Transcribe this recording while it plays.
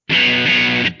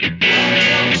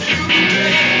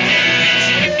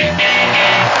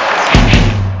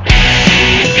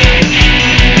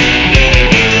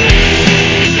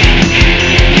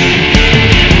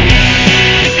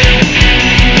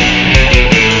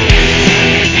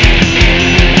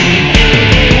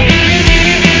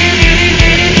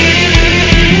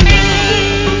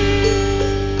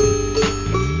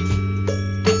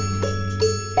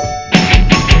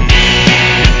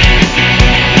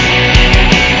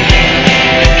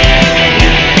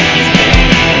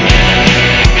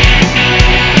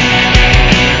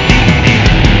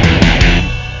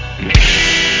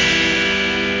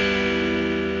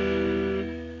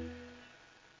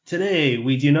today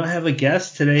we do not have a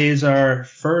guest. Today is our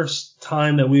first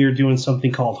time that we are doing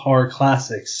something called Horror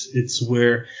Classics. It's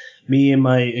where me and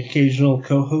my occasional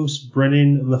co-host,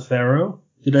 Brennan LaFaro.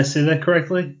 Did I say that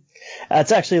correctly?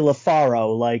 It's actually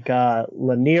LaFaro, like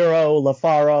Laniro,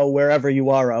 LaFaro, wherever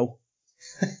you are.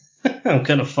 I'm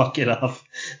going to fuck it up.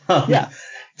 Yeah.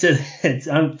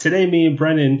 Today me and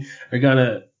Brennan are going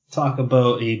to talk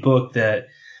about a book that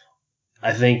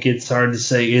I think it's hard to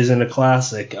say isn't a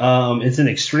classic. It's an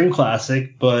extreme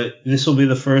classic, but this will be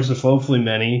the first of hopefully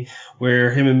many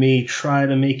where him and me try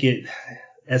to make it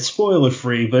as spoiler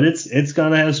free, but it's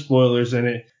gonna have spoilers in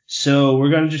it. So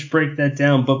we're gonna just break that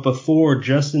down. But before,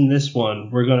 just in this one,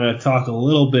 we're gonna talk a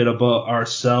little bit about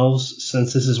ourselves.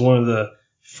 Since this is one of the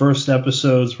first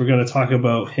episodes, we're gonna talk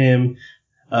about him,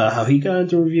 how he got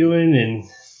into reviewing, and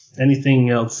anything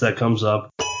else that comes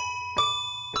up.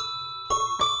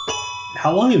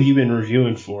 How long have you been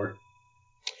reviewing for?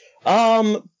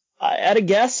 At a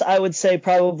guess, I would say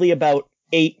probably about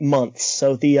 8 months.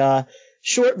 So the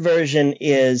short version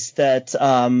is that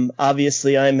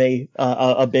obviously I'm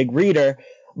a big reader,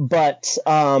 but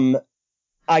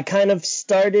I kind of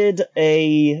started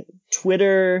a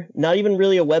Twitter, not even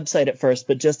really a website at first,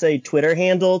 but just a Twitter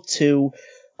handle to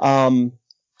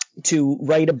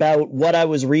write about what I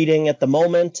was reading at the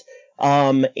moment.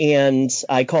 And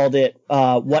I called it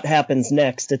What Happens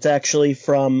Next. It's actually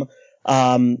from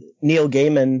Neil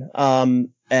Gaiman,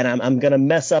 and I'm going to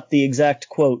mess up the exact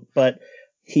quote, but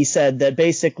he said that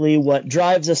basically what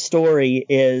drives a story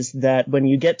is that when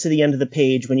you get to the end of the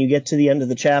page, when you get to the end of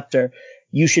the chapter,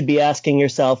 you should be asking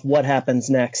yourself what happens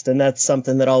next, and that's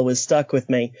something that always stuck with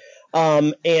me.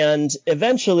 And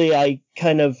eventually I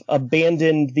kind of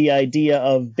abandoned the idea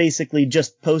of basically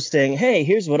just posting, hey,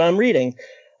 here's what I'm reading.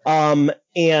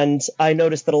 And I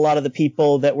noticed that a lot of the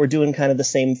people that were doing kind of the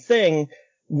same thing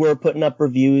were putting up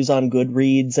reviews on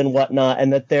Goodreads and whatnot,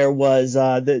 and that there was,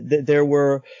 there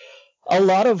were a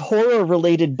lot of horror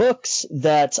related books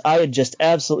that I had just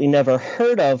absolutely never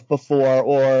heard of before,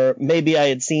 or maybe I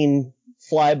had seen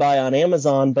fly by on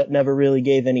Amazon, but never really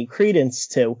gave any credence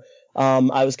to.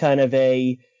 I was kind of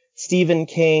a Stephen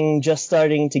King, just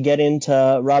starting to get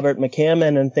into Robert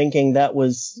McCammon and thinking that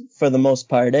was for the most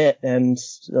part it, and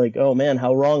like, oh man,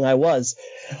 how wrong I was.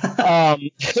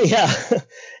 Yeah.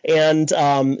 And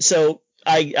so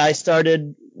I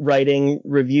started writing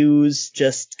reviews,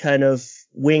 just kind of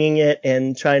winging it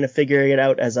and trying to figure it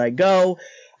out as I go.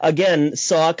 Again,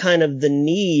 saw kind of the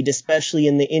need, especially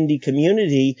in the indie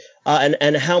community,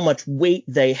 and how much weight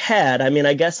they had. I mean,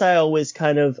 I guess I always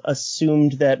kind of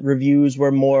assumed that reviews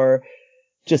were more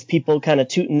just people kind of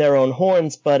tooting their own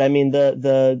horns, but I mean,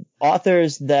 the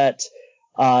authors that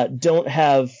don't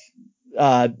have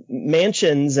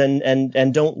mansions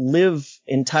and don't live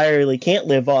entirely, can't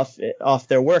live off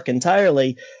their work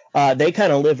entirely, they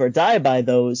kind of live or die by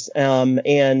those.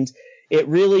 And it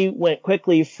really went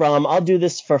quickly from I'll do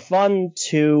this for fun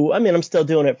to, I mean, I'm still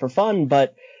doing it for fun,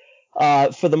 but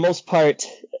for the most part,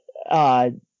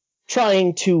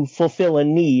 trying to fulfill a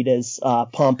need, as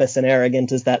pompous and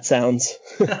arrogant as that sounds.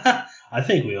 I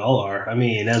think we all are. I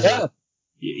mean,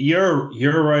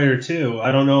 you're a writer too.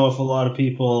 I don't know if a lot of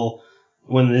people,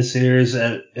 when this airs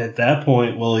at that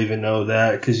point, will even know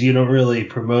that, because you don't really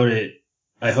promote it.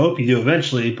 I hope you do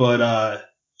eventually, but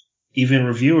even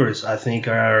reviewers, I think,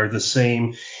 are the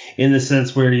same in the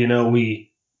sense where, you know,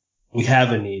 we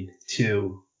have a need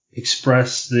to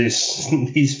express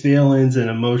these feelings and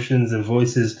emotions and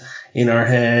voices in our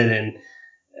head, and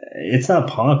it's not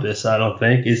pompous, I don't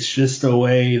think. It's just a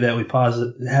way that we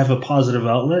have a positive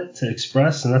outlet to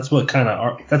express, and that's what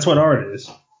art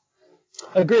is.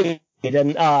 Agreed.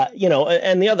 And, you know,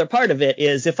 and the other part of it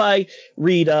is if I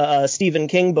read a Stephen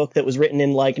King book that was written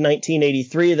in like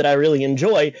 1983 that I really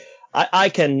enjoy, I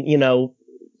can, you know,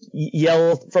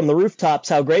 yell from the rooftops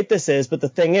how great this is. But the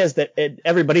thing is that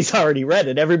everybody's already read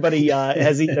it. Everybody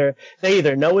has they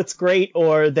either know it's great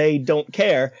or they don't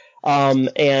care. And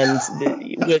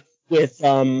with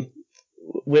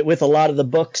a lot of the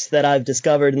books that I've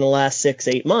discovered in the last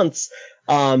 6-8 months,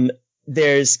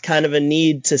 there's kind of a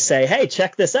need to say, hey,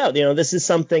 check this out. You know, this is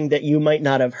something that you might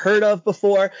not have heard of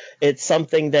before. It's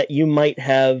something that you might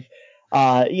have,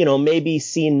 you know, maybe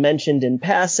seen mentioned in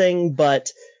passing,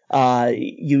 but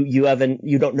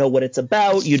you don't know what it's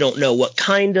about. You don't know what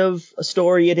kind of a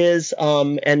story it is.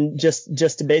 And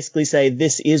just to basically say,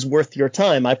 this is worth your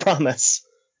time, I promise.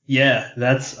 Yeah,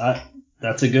 that's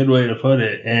a good way to put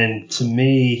it. And to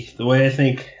me, the way I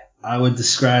think I would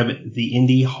describe the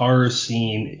indie horror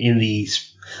scene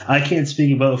I can't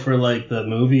speak about for like the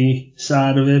movie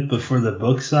side of it, but for the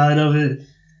book side of it,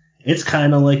 it's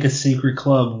kind of like a secret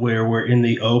club where we're in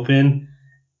the open,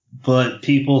 but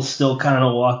people still kind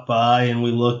of walk by and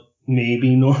we look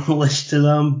maybe normalish to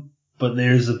them, but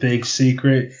there's a big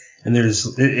secret, and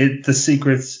the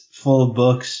secret's full of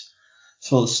books,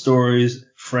 full of stories,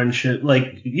 friendship.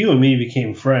 Like, you and me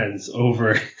became friends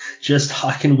over just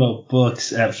talking about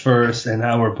books at first, and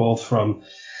how we're both from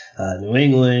New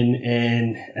England,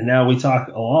 and now we talk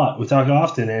a lot. We talk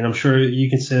often, and I'm sure you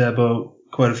can say that about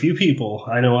quite a few people.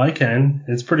 I know I can.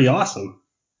 It's pretty awesome.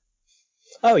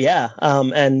 Oh yeah.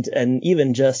 And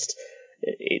even just,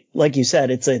 like you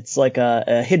said, it's like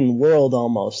a hidden world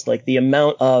almost. Like the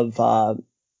amount of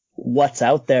what's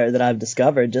out there that I've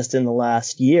discovered just in the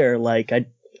last year. Like I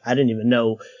didn't even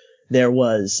know there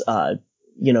was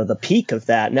the peak of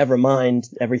that. Never mind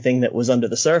everything that was under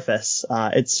the surface.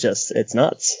 It's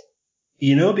nuts.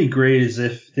 You know, it'd be great is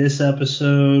if this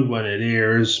episode, when it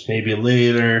airs, maybe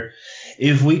later,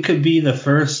 if we could be the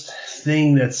first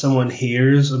thing that someone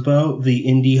hears about the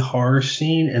indie horror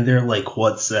scene, and they're like,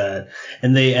 what's that?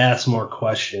 And they ask more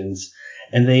questions,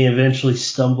 and they eventually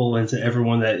stumble into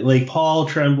everyone that, like Paul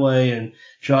Tremblay and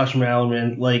Josh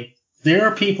Mallerman, like, there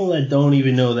are people that don't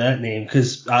even know that name,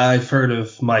 because I've heard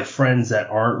of my friends that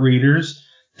aren't readers.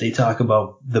 They talk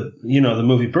about the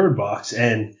movie Bird Box,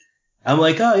 and I'm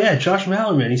like, oh yeah, Josh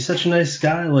Mallerman, he's such a nice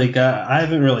guy. Like, I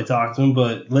haven't really talked to him,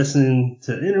 but listening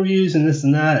to interviews and this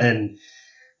and that, and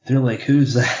they're like,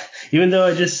 who's that? Even though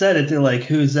I just said it, they're like,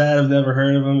 who's that? I've never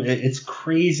heard of him. It's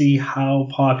crazy how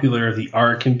popular the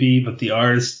art can be, but the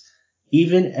artists,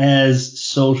 even as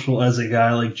social as a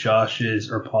guy like Josh is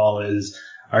or Paul is,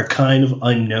 are kind of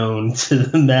unknown to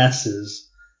the masses.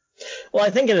 Well, I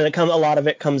think a lot of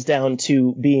it comes down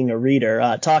to being a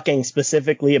reader. Talking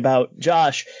specifically about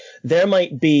Josh, there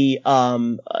might be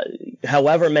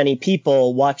however many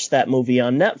people watch that movie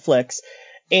on Netflix,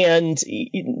 and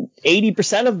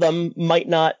 80% of them might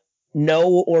not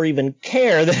know or even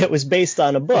care that it was based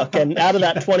on a book. And out of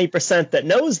that 20% that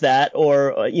knows that,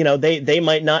 or, they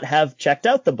might not have checked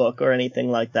out the book or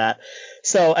anything like that.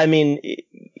 So, I mean,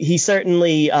 he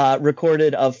certainly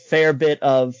recorded a fair bit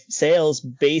of sales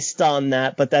based on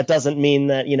that, but that doesn't mean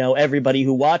that, everybody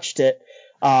who watched it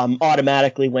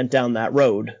automatically went down that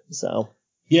road. So.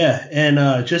 Yeah,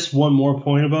 and just one more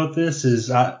point about this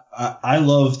is I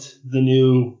loved the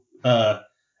new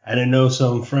and I know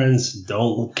some friends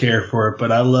don't care for it,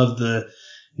 but I love the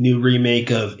new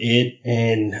remake of it.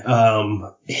 And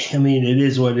I mean, it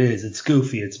is what it is. It's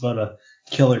goofy. It's about a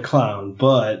killer clown,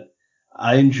 but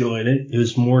I enjoyed it. It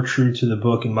was more true to the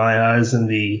book in my eyes than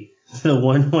the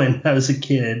one when I was a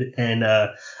kid. And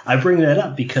I bring that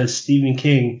up because Stephen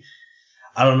King,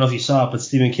 I don't know if you saw it, but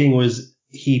Stephen King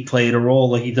he played a role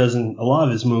like he does in a lot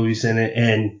of his movies in it.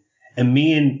 And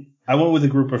I went with a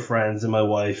group of friends and my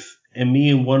wife, and me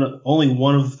and only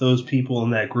one of those people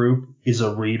in that group is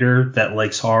a reader that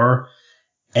likes horror.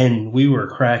 And we were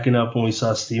cracking up when we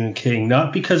saw Stephen King,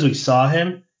 not because we saw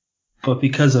him, but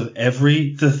because of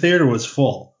the theater was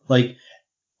full. Like,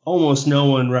 almost no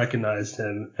one recognized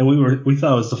him. And we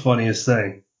thought it was the funniest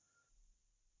thing.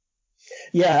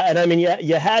 Yeah, and I mean,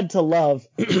 you had to love,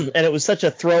 and it was such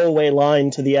a throwaway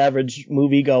line to the average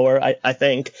moviegoer, I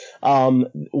think,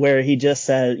 where he just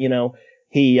said,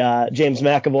 James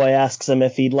McAvoy asks him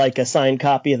if he'd like a signed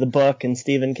copy of the book, and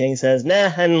Stephen King says,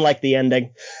 nah, I didn't like the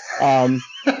ending.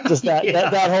 Just that, yeah.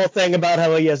 that whole thing about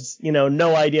how he has,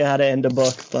 no idea how to end a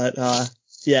book. But,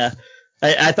 yeah,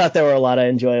 I thought there were a lot of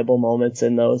enjoyable moments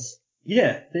in those.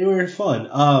 Yeah, they were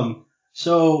fun.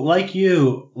 So like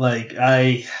you, like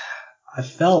I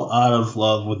fell out of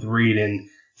love with reading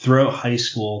throughout high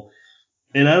school,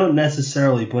 and I don't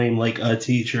necessarily blame like a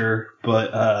teacher,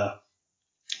 but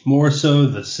more so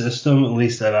the system, at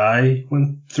least that I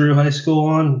went through high school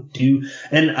on.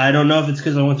 And I don't know if it's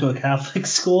because I went to a Catholic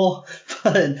school,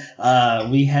 but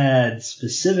we had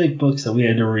specific books that we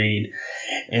had to read,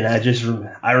 and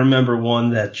I remember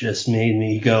one that just made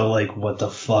me go like, what the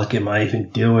fuck am I even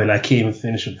doing? I can't even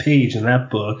finish a page in that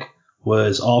book.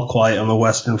 Was All Quiet on the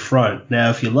Western Front.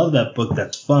 Now, if you love that book,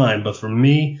 that's fine. But for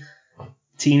me,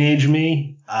 teenage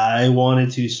me, I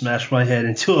wanted to smash my head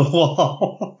into a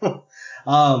wall.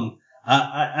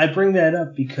 I bring that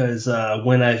up because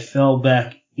when I fell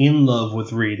back in love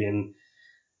with reading,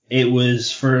 it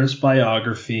was first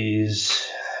biographies,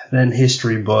 then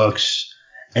history books,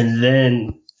 and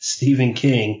then Stephen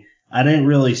King. I didn't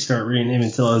really start reading him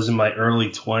until I was in my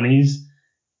early 20s.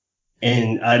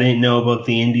 And I didn't know about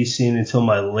the indie scene until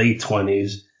my late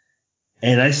 20s.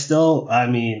 And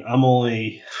I'm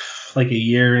only like a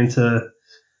year into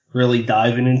really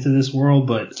diving into this world,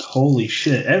 but holy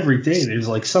shit, every day there's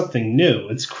like something new.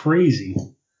 It's crazy.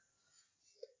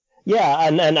 Yeah,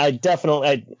 and I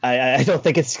definitely I don't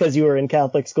think it's because you were in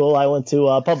Catholic school. I went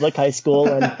to public high school,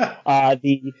 and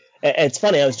it's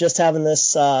funny. I was just having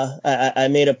this. I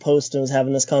made a post and was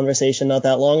having this conversation not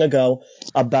that long ago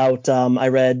about I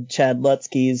read Chad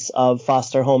Lutzke's of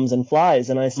Foster Homes and Flies,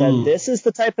 and I said this is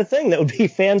the type of thing that would be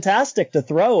fantastic to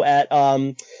throw at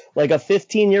like a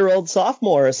 15-year-old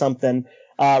sophomore or something,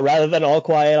 rather than All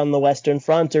Quiet on the Western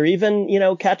Front or even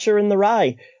Catcher in the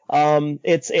Rye. And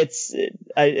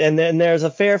then there's a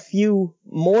fair few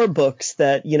more books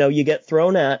that, you get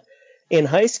thrown at in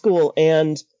high school,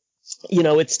 and,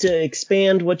 it's to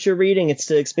expand what you're reading. It's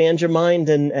to expand your mind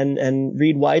and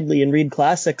read widely and read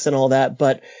classics and all that.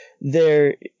 But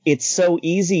it's so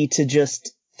easy to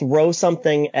just throw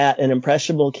something at an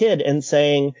impressionable kid and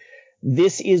saying,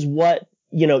 this is what,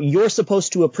 you're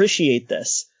supposed to appreciate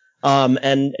this.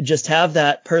 And just have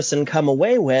that person come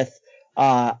away with,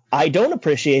 I don't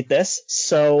appreciate this,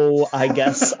 so I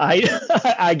guess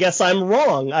I guess I'm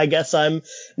wrong. I guess I'm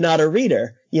not a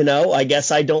reader. I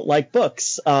guess I don't like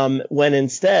books. When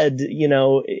instead,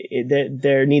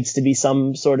 there needs to be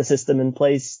some sort of system in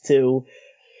place to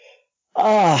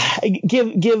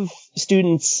give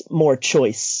students more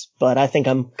choice. But I think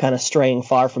I'm kind of straying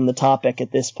far from the topic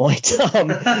at this point.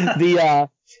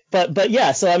 But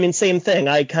yeah, so I mean, same thing.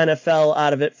 I kind of fell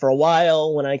out of it for a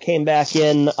while. When I came back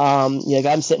in,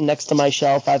 I'm sitting next to my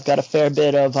shelf. I've got a fair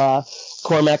bit of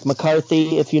Cormac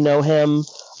McCarthy, if you know him.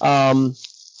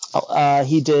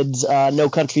 He did No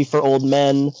Country for Old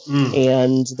Men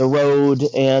and The Road,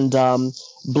 and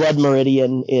Blood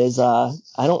Meridian is I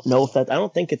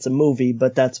don't think it's a movie,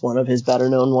 but that's one of his better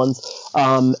known ones.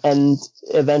 And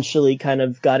eventually kind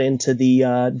of got into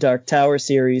the Dark Tower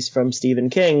series from Stephen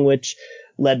King, which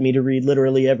led me to read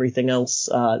literally everything else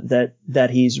that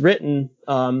he's written,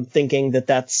 thinking that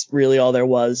that's really all there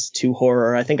was to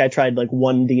horror. I think I tried like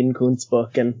one Dean Koontz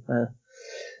book, and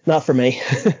not for me.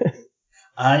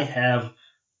 I have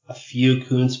a few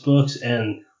Koontz books,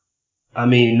 and I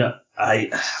mean, I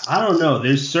don't know.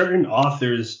 There's certain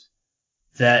authors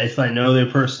that if I know their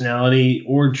personality,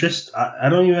 or just I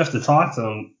don't even have to talk to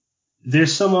them.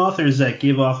 There's some authors that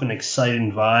give off an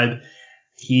exciting vibe.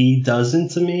 He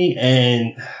doesn't to me,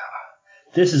 and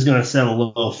this is going to sound a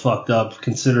little fucked up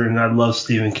considering I love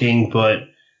Stephen King, but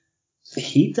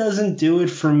he doesn't do it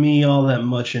for me all that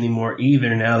much anymore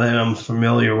either now that I'm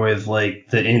familiar with like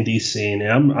the indie scene,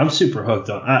 and I'm super hooked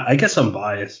on. I guess I'm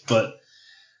biased, but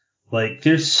like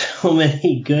there's so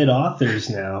many good authors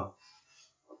now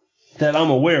that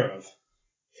I'm aware of.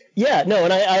 Yeah, no,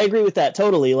 and I agree with that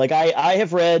totally. Like I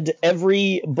have read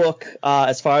every book,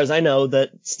 as far as I know, that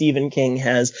Stephen King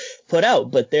has put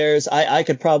out, but I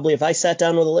could probably, if I sat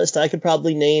down with a list, I could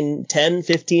probably name 10,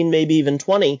 15, maybe even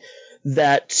 20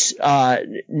 that,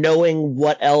 knowing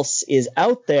what else is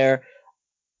out there,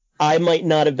 I might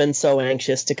not have been so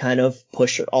anxious to kind of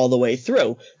push it all the way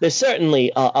through. There's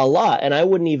certainly a lot, and I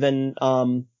wouldn't even,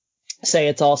 say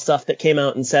it's all stuff that came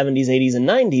out in 70s, 80s, and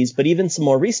 90s, but even some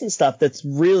more recent stuff that's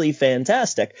really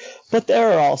fantastic. But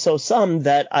there are also some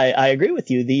that I agree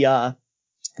with you.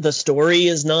 The story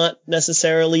is not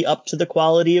necessarily up to the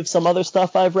quality of some other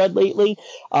stuff I've read lately.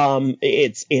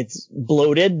 It's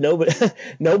bloated.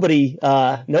 Nobody's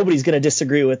going to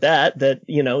disagree with that,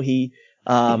 he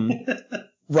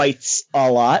writes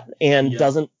a lot and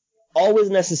doesn't always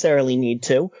necessarily need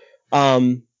to.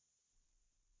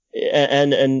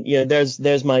 And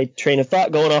there's my train of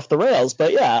thought going off the rails.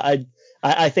 But yeah,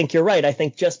 I think you're right. I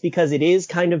think just because it is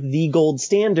kind of the gold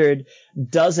standard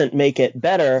doesn't make it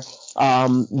better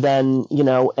than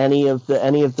any of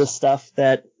the stuff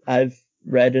that I've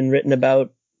read and written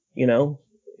about in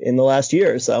the last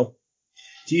year or so.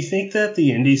 Do you think that the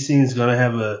indie scene is going to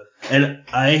have and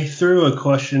I threw a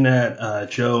question at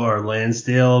Joe R.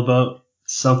 Lansdale about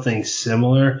something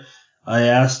similar. I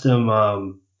asked him,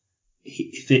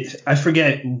 I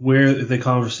forget where the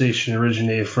conversation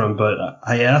originated from, but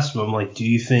I asked him, like, do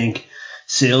you think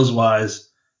sales-wise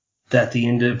that the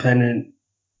independent,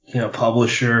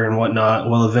 publisher and whatnot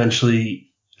will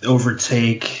eventually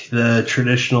overtake the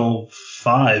traditional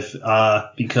five?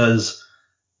 Because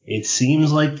it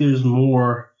seems like there's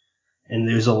more and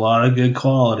there's a lot of good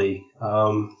quality.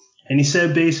 And he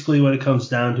said basically what it comes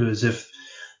down to is if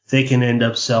they can end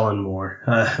up selling more.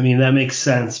 I mean, that makes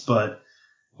sense, but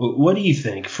what do you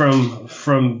think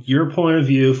from your point of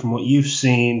view, from what you've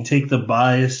seen, take the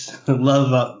bias and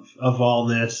love of all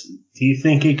this? Do you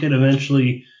think it could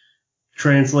eventually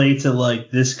translate to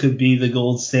like this could be the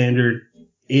gold standard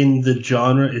in the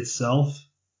genre itself?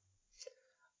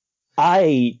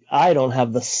 I don't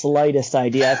have the slightest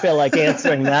idea. I feel like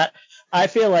answering that. I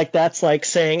feel like that's like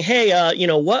saying, hey,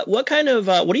 what kind of,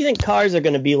 what do you think cars are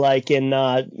going to be like in,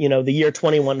 the year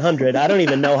 2100? I don't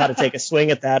even know how to take a swing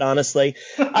at that, honestly.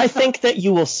 I think that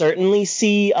you will certainly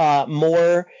see,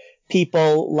 more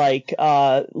people like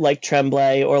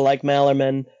Tremblay or like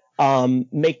Mallerman,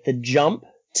 make the jump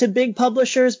to big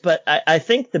publishers, but I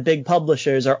think the big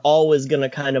publishers are always going to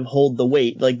kind of hold the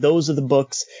weight. Like those are the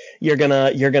books you're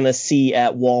gonna see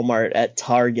at Walmart, at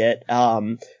Target.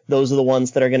 Those are the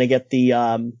ones that are going to get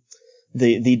the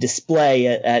display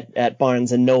at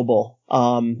Barnes and Noble,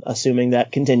 assuming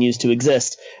that continues to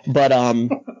exist. But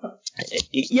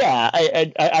yeah,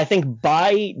 I think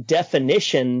by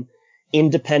definition,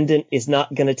 independent is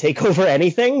not going to take over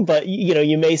anything, but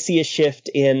you may see a shift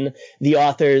in the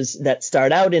authors that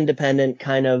start out independent,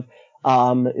 kind of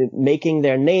making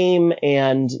their name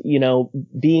and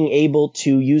being able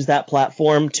to use that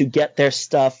platform to get their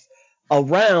stuff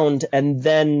around, and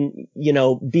then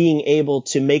being able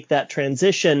to make that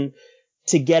transition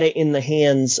to get it in the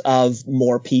hands of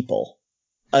more people.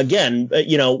 Again,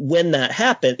 when that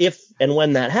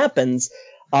happens,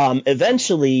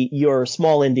 eventually your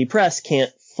small indie press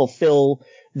can't fulfill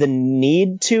the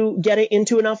need to get it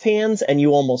into enough hands, and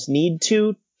you almost need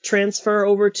to transfer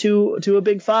over to a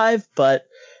big five. But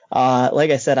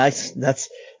like I said, that's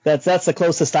the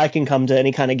closest I can come to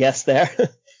any kind of guess there.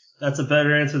 That's a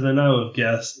better answer than I would have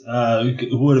guessed.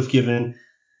 Would have given.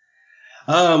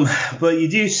 But you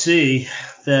do see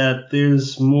that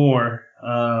there's more.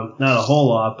 Not a whole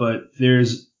lot, but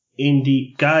there's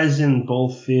indie guys in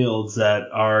both fields that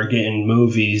are getting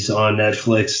movies on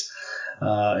Netflix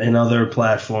and other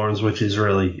platforms, which is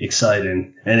really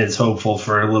exciting, and it's hopeful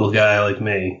for a little guy like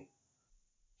me.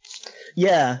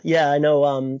 Yeah, I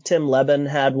know. Tim Leben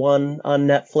had one on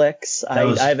Netflix.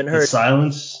 I haven't heard.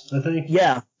 Silence, I think.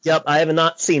 Yeah, yep. I have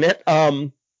not seen it.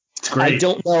 It's great. I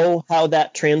don't know how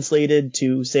that translated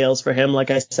to sales for him.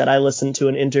 Like I said, I listened to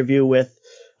an interview with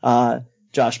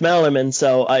Josh Mallerman,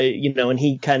 so and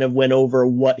he kind of went over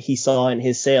what he saw in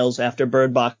his sales after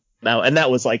Bird Box out, and that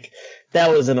was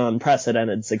an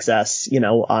unprecedented success,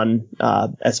 on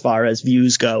as far as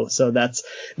views go. So that's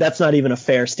not even a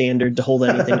fair standard to hold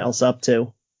anything else up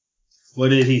to. What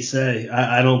did he say?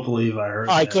 I don't believe I heard.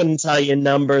 I couldn't tell you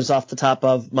numbers off the top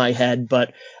of my head,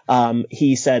 but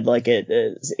he said like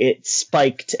it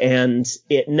spiked, and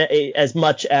it as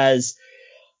much as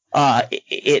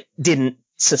it didn't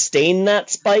sustain that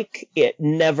spike, it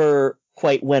never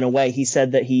quite went away. He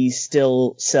said that he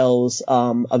still sells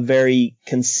a very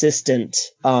consistent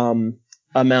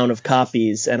amount of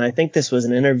copies, and I think this was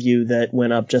an interview that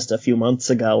went up just a few months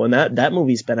ago, and that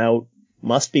movie's been out,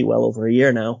 must be well over a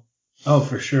year now. Oh,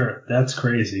 for sure. That's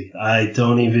crazy. I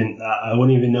wouldn't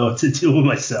even know what to do with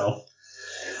myself.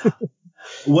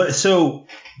 So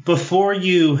before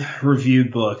you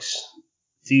reviewed books,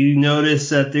 do you notice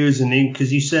that there's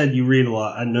because you said you read a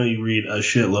lot. I know you read a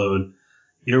shitload.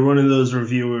 You're one of those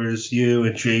reviewers, you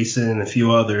and Jason and a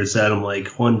few others, that I'm like,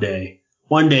 one day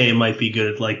it might be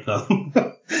good like them.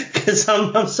 Because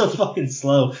I'm so fucking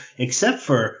slow, except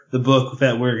for the book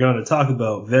that we're going to talk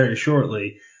about very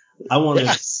shortly. I want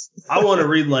to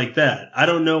read like that. I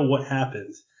don't know what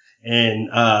happens. And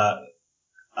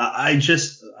I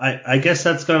guess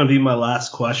that's going to be my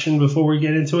last question before we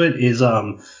get into it is,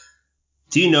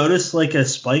 do you notice like a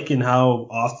spike in how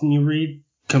often you read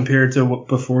compared to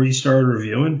before you started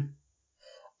reviewing?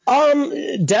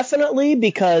 Definitely,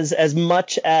 because as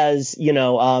much as,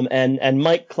 and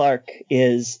Mike Clark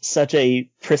is such a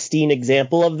pristine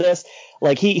example of this.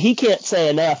 Like he can't say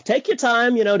enough. Take your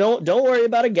time, don't worry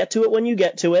about it. Get to it when you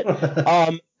get to it.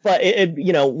 But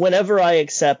whenever I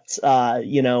accept,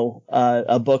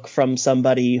 a book from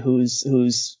somebody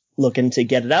who's looking to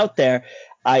get it out there,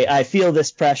 I feel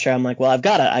this pressure. I'm like, well, I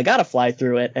gotta fly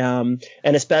through it. And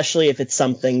especially if it's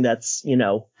something that's,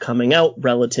 coming out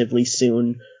relatively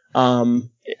soon.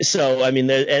 So, I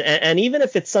mean, and even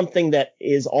if it's something that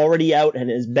is already out and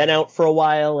has been out for a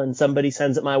while and somebody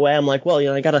sends it my way, I'm like, well,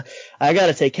 I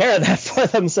gotta take care of that for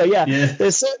them. So yeah.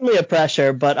 There's certainly a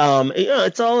pressure, but,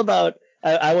 it's all about,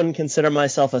 I wouldn't consider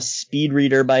myself a speed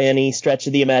reader by any stretch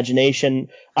of the imagination.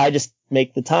 I just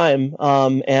make the time,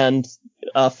 and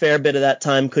a fair bit of that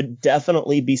time could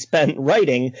definitely be spent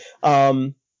writing.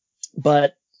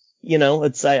 But,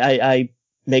 I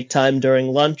make time during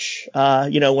lunch,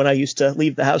 when I used to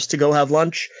leave the house to go have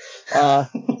lunch,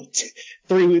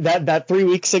 3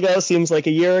 weeks ago seems like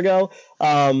a year ago.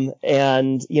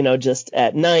 And, just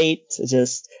at night,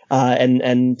 I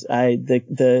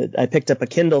picked up a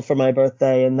Kindle for my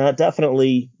birthday, and that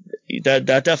definitely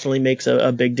makes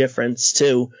a big difference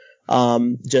too.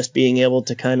 Just being able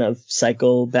to kind of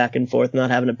cycle back and forth,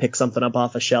 not having to pick something up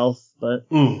off a shelf, but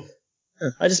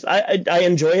I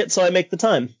enjoy it, so I make the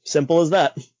time. Simple as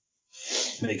that.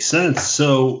 Makes sense.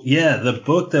 So, yeah, the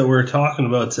book that we're talking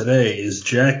about today is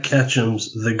Jack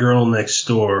Ketchum's The Girl Next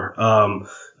Door.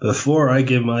 Before I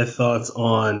give my thoughts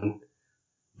on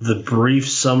the brief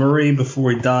summary before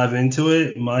we dive into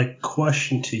it, my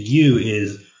question to you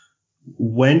is,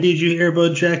 when did you hear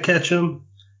about Jack Ketchum?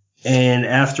 And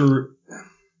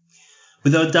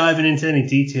without diving into any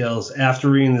details, after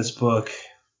reading this book,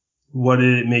 what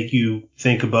did it make you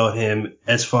think about him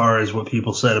as far as what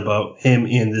people said about him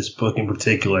in this book in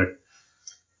particular?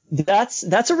 That's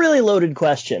a really loaded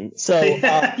question. So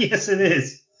yes, it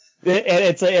is.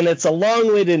 And it's a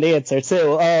long-winded answer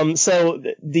too. So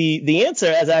the answer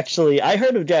is actually, I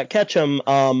heard of Jack Ketchum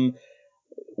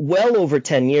well over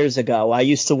 10 years ago. I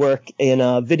used to work in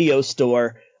a video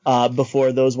store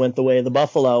before those went the way of the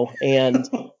buffalo, and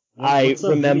I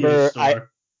remember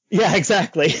yeah,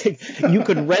 exactly. You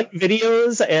could rent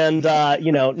videos and,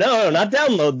 no, not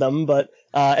download them, but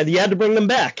you had to bring them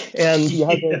back. And you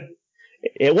had to,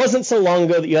 it wasn't so long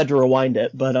ago that you had to rewind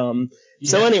it. But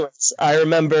so anyways, I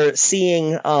remember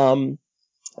seeing the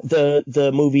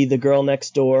movie The Girl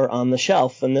Next Door on the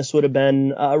shelf, and this would have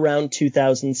been around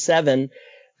 2007.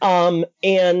 And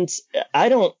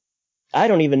I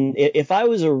don't even, if I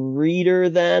was a reader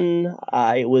then,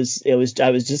 I was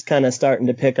just kind of starting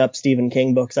to pick up Stephen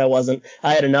King books. I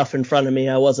had enough in front of me.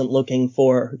 I wasn't looking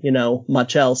for,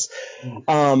 much else.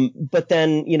 But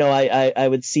then, I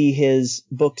would see his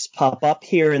books pop up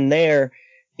here and there,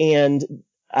 and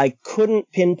I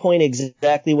couldn't pinpoint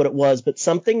exactly what it was, but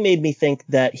something made me think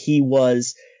that he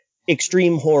was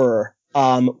extreme horror,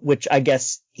 which I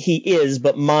guess he is,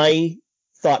 but my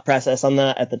thought process on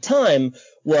that at the time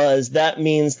was that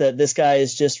means that this guy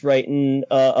is just writing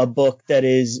a book that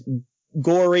is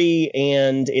gory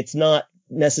and it's not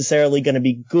necessarily going to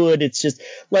be good. It's just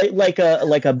like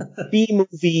a B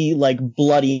movie, like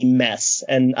bloody mess.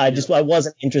 And I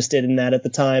wasn't interested in that at the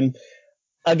time.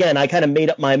 Again, I kind of made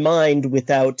up my mind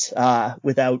without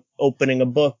opening a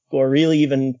book or really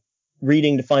even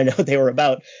reading to find out what they were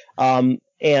about.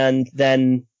 And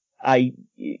then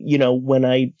when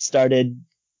I started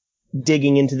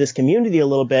digging into this community a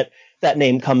little bit, that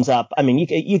name comes up. I mean,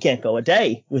 you can't go a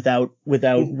day without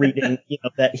reading,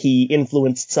 that he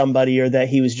influenced somebody or that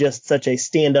he was just such a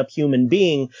stand-up human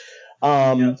being.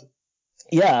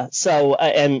 Yeah. So,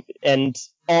 and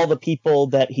all the people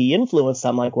that he influenced,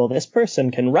 I'm like, well, this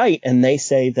person can write, and they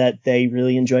say that they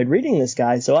really enjoyed reading this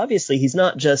guy. So obviously he's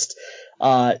not just,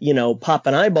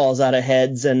 popping eyeballs out of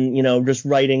heads and, just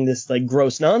writing this like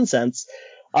gross nonsense.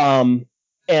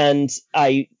 And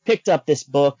I picked up this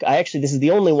book. This is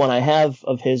the only one I have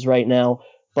of his right now,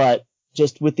 but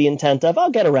just with the intent of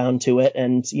I'll get around to it.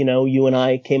 And, you and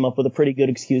I came up with a pretty good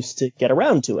excuse to get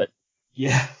around to it.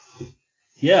 Yeah.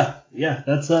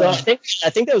 That's So I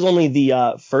think that was only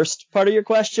the first part of your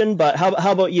question, but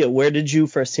how about you? Where did you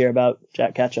first hear about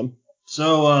Jack Ketchum?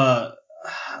 So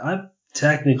I've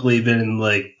technically been in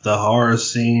like the horror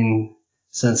scene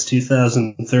since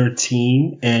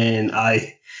 2013, and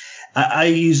I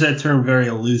use that term very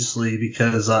loosely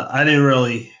because I didn't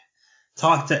really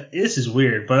talk to, this is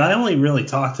weird, but I only really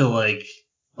talked to like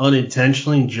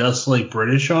unintentionally just like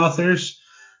British authors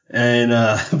and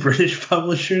British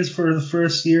publishers for the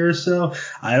first year or so.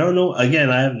 I don't know. Again,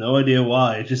 I have no idea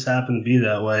why. It just happened to be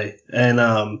that way. And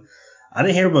I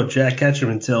didn't hear about Jack Ketchum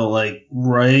until like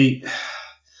right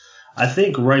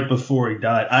before he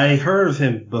died. I heard of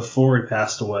him before he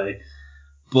passed away.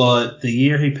 But the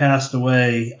year he passed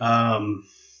away,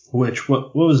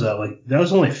 what was that? Like, that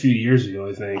was only a few years ago,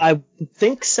 I think. I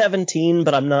think 17,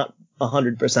 but I'm not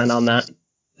 100% on that.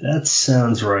 That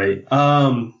sounds right.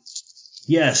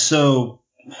 So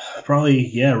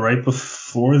probably, right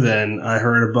before then I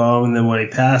heard about him, and then when he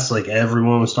passed, like,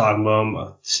 everyone was talking about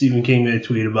him. Stephen King made a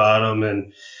tweet about him,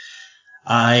 and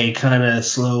I kind of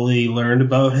slowly learned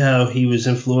about how he was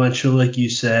influential, like you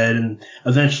said, and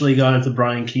eventually got into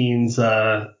Brian Keene's,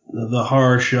 the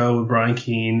horror show with Brian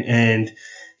Keene, and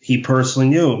he personally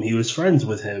knew him. He was friends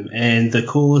with him. And the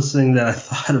coolest thing that I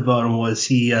thought about him was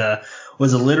he,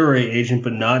 was a literary agent,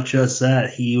 but not just that.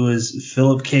 He was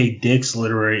Philip K. Dick's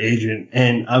literary agent.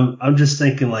 And I'm just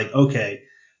thinking like, okay,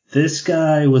 this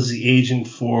guy was the agent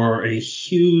for a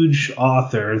huge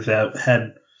author that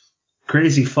had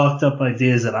crazy fucked up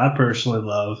ideas that I personally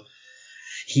love.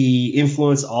 He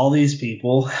influenced all these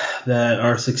people that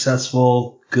are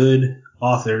successful, good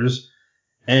authors.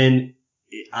 And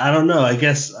I don't know, I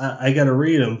guess I got to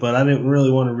read them, but I didn't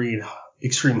really want to read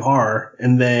extreme horror.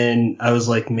 And then I was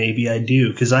like, maybe I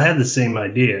do, because I had the same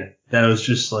idea that I was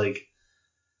just like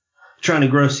trying to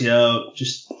gross you out,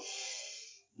 just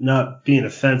not being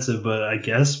offensive, but I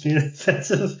guess being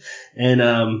offensive. And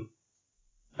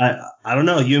I don't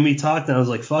know. You and me talked, and I was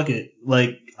like, fuck it.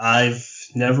 Like, I've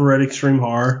never read extreme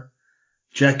horror.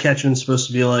 Jack Ketchum's supposed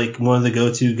to be like one of the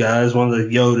go-to guys, one of the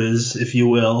Yodas, if you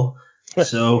will.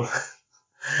 So,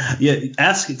 yeah,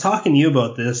 talking to you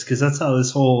about this, because that's how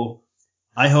this whole.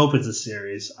 I hope it's a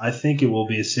series. I think it will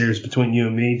be a series between you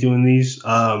and me doing these.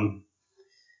 That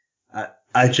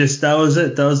was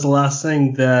it. That was the last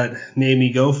thing that made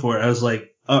me go for it. I was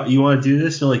like, oh, you want to do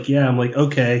this? You're like, yeah. I'm like,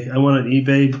 okay. I went on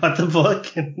eBay, bought the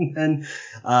book, and then,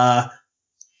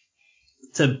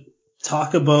 to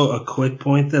talk about a quick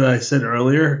point that I said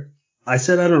earlier, I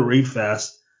said I don't read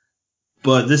fast,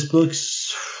 but this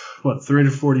book's,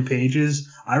 340 pages?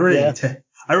 I read it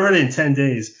in 10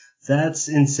 days. That's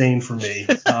insane for me.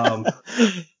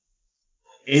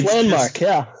 It's landmark,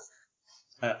 yeah.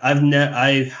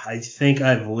 I think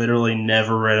I've literally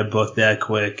never read a book that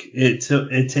quick.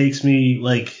 It takes me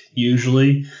like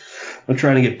usually. I'm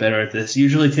trying to get better at this.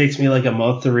 Usually it takes me like a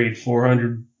month to read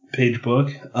 400-page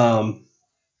book.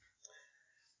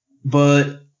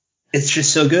 But it's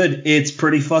just so good. It's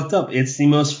pretty fucked up. It's the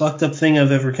most fucked up thing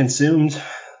I've ever consumed,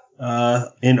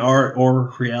 in art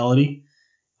or reality.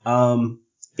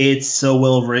 It's so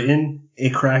well written.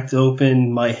 It cracked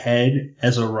open my head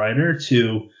as a writer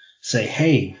to say,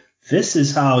 hey, this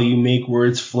is how you make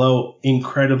words flow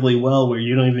incredibly well where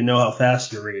you don't even know how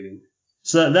fast you're reading.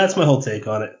 So that's my whole take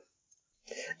on it.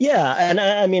 Yeah, and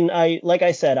I mean, like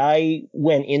I said, I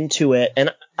went into it,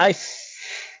 and I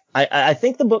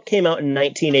think the book came out in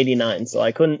 1989, so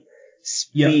I couldn't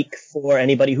speak for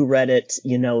anybody who read it,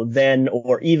 then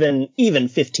or even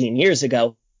 15 years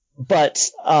ago.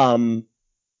 But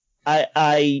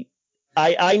I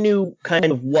knew kind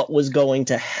of what was going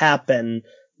to happen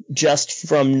just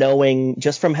from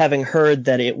having heard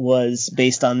that it was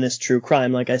based on this true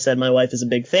crime. Like I said, my wife is a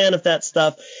big fan of that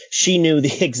stuff. She knew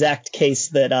the exact case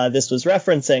that this was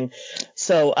referencing.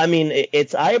 So, I mean,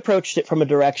 I approached it from a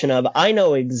direction of, I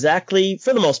know exactly,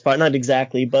 for the most part, not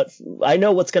exactly, but I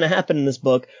know what's going to happen in this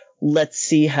book. Let's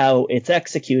see how it's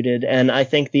executed. And I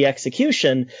think the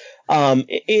execution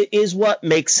is what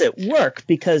makes it work,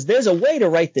 because there's a way to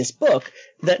write this book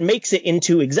that makes it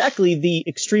into exactly the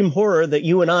extreme horror that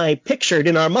you and I pictured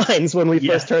in our minds when we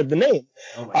first heard the name.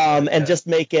 Oh my God, and just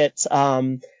make it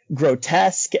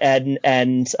grotesque and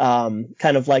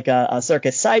kind of like a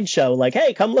circus sideshow, like,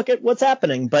 hey, come look at what's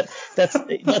happening. But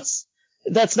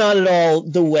that's not at all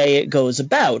the way it goes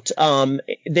about.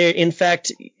 There, in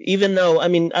fact, even though, I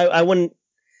mean, I wouldn't,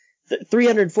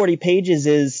 340 pages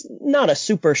is not a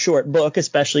super short book,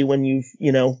 especially when we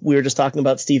were just talking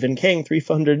about Stephen King.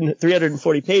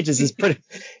 340 pages is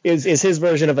is his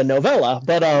version of a novella.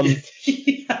 But,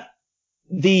 you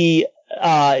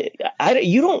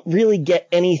don't really get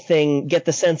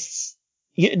the sense,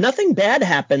 nothing bad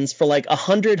happens for like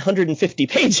 150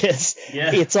 pages.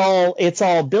 Yeah. It's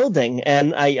all building.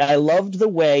 And I loved the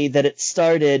way that it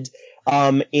started,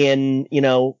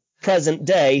 in, present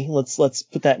day. Let's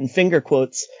put that in finger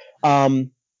quotes.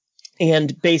 And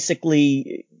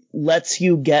basically lets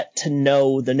you get to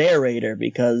know the narrator,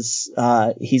 because,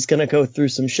 he's going to go through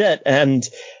some shit. And,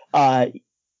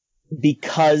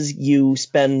 because you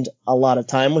spend a lot of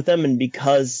time with him and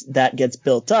because that gets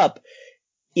built up,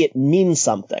 it means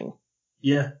something.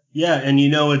 Yeah. Yeah. And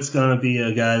it's going to be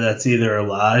a guy that's either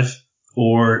alive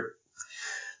or,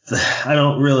 I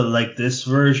don't really like this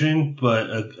version, but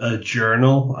a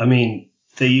journal. I mean,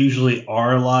 they usually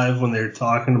are alive when they're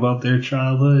talking about their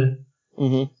childhood.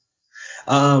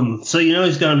 Mm-hmm. So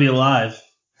he's going to be alive.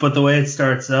 But the way it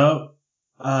starts out,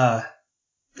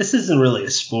 this isn't really a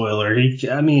spoiler.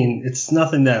 It's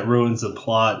nothing that ruins the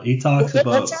plot. He talks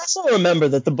about. Let's also remember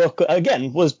that the book,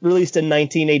 again, was released in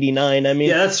 1989. I mean,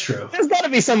 yeah, that's true. There's got to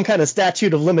be some kind of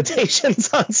statute of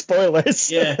limitations on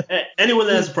spoilers. Yeah, anyone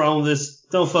that has a problem with this,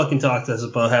 don't fucking talk to us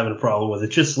about having a problem with it.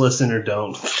 Just listen or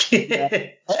don't. Yeah.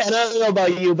 And I don't know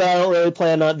about you, but I don't really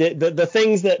plan on the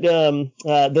things that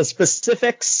the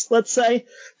specifics, let's say,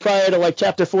 prior to like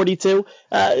chapter 42.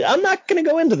 I'm not going to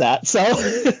go into that. So.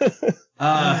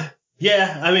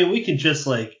 Yeah, I mean, we could just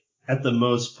like at the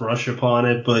most brush upon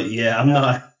it, but yeah, I'm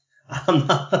not,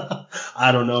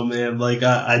 I don't know, man. Like,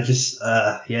 I just,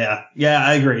 yeah,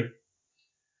 I agree.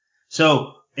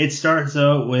 So it starts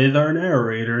out with our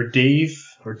narrator, Dave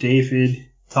or David,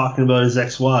 talking about his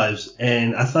ex-wives.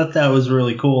 And I thought that was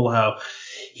really cool how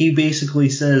he basically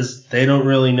says they don't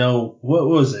really know, what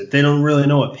was it? They don't really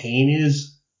know what pain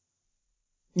is.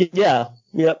 Yeah.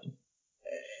 Yep.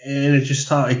 And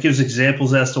it gives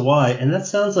examples as to why. And that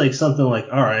sounds like something like,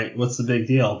 all right, what's the big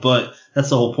deal? But that's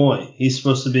the whole point. He's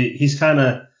supposed to be, he's kind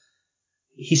of,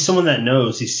 he's someone that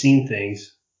knows. He's seen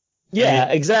things.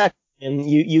 Yeah, exactly. And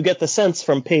you get the sense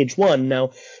from page 1.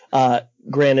 Now,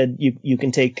 granted, you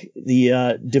can take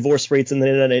the divorce rates in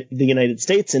the United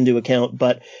States into account,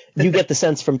 but you get the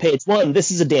sense from page 1.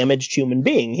 This is a damaged human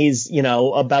being. He's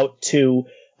about to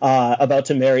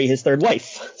marry his third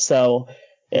wife. So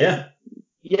yeah.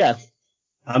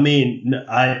 I mean,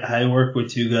 I work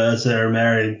with 2 guys that are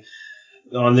married.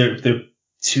 On their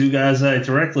 2 guys I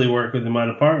directly work with in my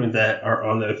department that are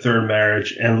on their 3rd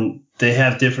marriage, and they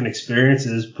have different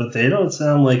experiences, but they don't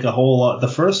sound like a whole lot. The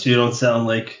first 2 don't sound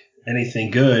like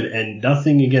anything good, and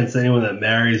nothing against anyone that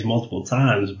marries multiple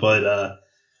times, but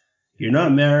you're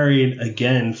not married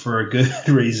again for a good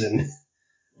reason.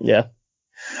 Yeah.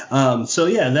 So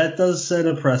yeah, that does set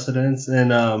a precedence,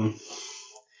 and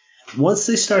once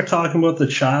they start talking about the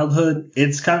childhood,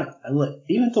 it's kind of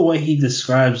even the way he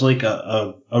describes like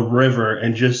a river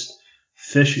and just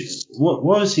fish. What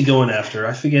was he going after?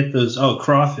 I forget those. Oh,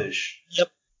 crawfish. Yep.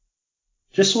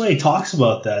 Just the way he talks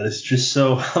about that is just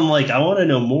so. I'm like, I want to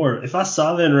know more. If I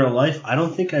saw that in real life, I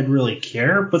don't think I'd really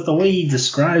care. But the way he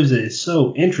describes it is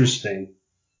so interesting.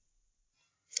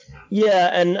 Yeah,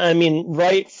 and I mean,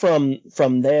 right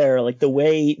from there, like the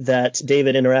way that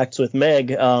David interacts with Meg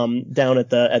down at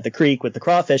the creek with the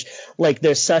crawfish, like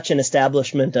there's such an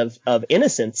establishment of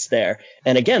innocence there.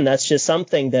 And again, that's just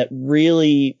something that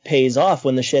really pays off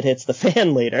when the shit hits the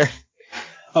fan later.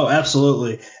 Oh,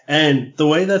 absolutely. And the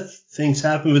way that things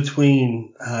happen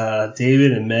between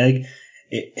David and Meg,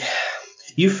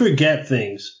 you forget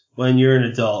things when you're an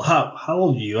adult. How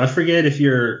old are you? I forget if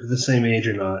you're the same age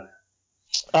or not.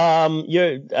 I'm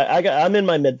in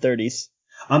my mid-30s.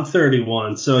 I'm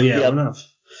 31, so yeah, yep. We're not.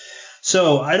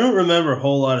 So I don't remember a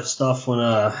whole lot of stuff when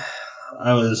I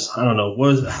was, I don't know,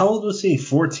 how old was he?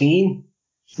 14?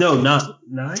 No, not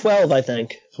 9? 12, I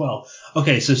think. 12.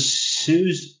 Okay, so so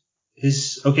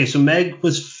Meg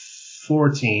was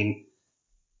 14.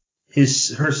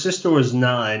 Her sister was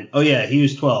 9. Oh yeah, he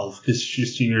was 12 because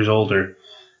she's 2 years older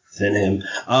than him.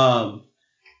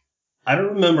 I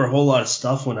don't remember a whole lot of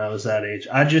stuff when I was that age.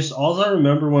 All I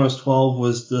remember when I was 12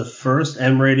 was the first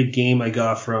M-rated game I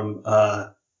got from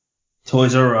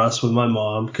Toys R Us with my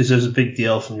mom because it was a big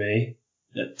deal for me.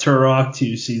 Turok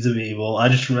 2 Seeds of Evil. I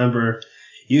just remember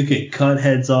you could cut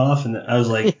heads off, and I was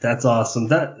like, that's awesome.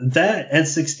 That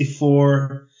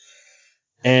N64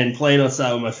 and playing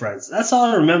outside with my friends. That's all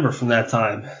I remember from that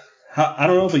time. I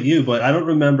don't know about you, but I don't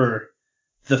remember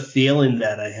the feeling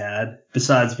that I had,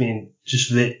 besides being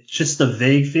just a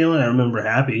vague feeling. I remember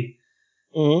happy.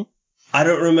 Mm-hmm. I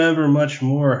don't remember much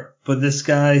more, but this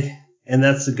guy, and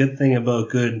that's the good thing about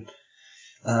good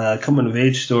coming of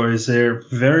age stories, they're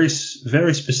very,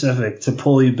 very specific to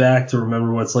pull you back to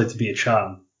remember what it's like to be a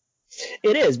child.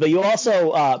 It is, but you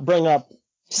also bring up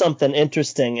something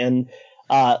interesting and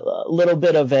a little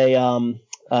bit of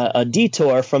a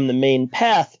detour from the main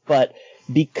path, but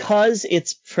because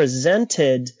it's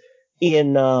presented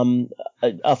in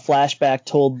a flashback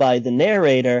told by the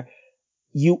narrator,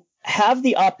 you have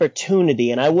the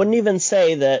opportunity, and I wouldn't even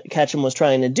say that Ketchum was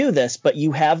trying to do this, but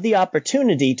you have the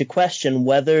opportunity to question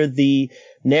whether the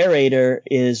narrator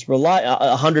is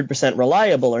 100%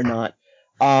 reliable or not.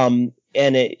 And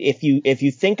if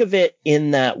you think of it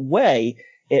in that way,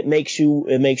 it makes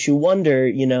you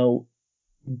wonder,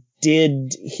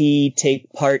 did he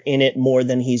take part in it more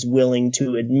than he's willing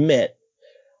to admit?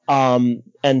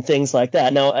 And things like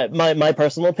that. Now, my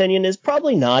personal opinion is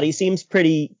probably not. He seems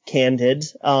pretty candid.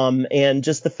 And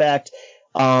just the fact,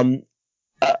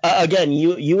 again,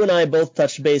 you and I both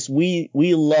touched base. We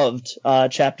loved,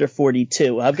 chapter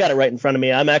 42. I've got it right in front of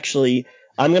me. I'm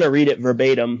going to read it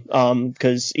verbatim.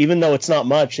 Cause even though it's not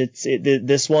much,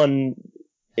 this one,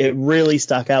 it really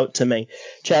stuck out to me.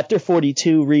 Chapter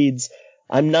 42 reads,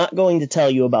 "I'm not going to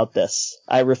tell you about this.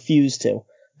 I refuse to.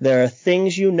 There are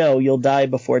things you know you'll die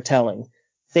before telling.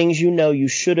 Things you know you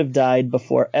should have died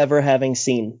before ever having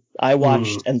seen. I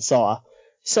watched and saw."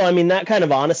 So, I mean, that kind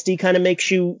of honesty kind of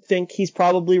makes you think he's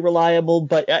probably reliable.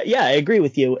 But, yeah, I agree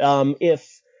with you.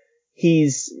 If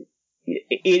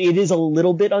it is a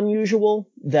little bit unusual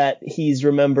that he's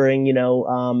remembering,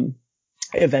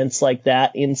 events like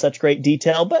that in such great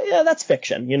detail. But, yeah, that's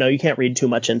fiction. You can't read too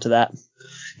much into that.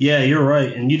 Yeah, you're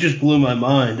right, and you just blew my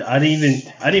mind. I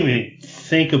didn't even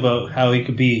think about how he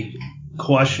could be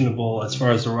questionable as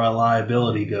far as the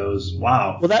reliability goes.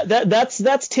 Wow. Well,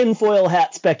 that's tinfoil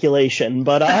hat speculation,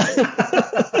 but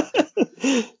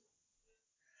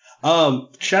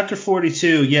chapter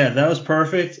 42, yeah, that was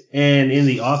perfect. And in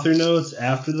the author notes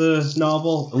after the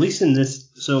novel, at least in this,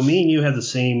 so me and you have the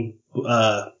same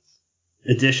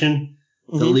edition,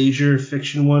 the leisure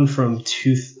fiction one from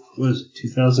what is it,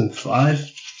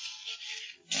 2005?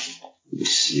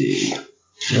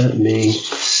 Let me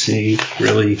see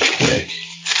really quick.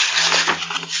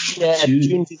 Yeah,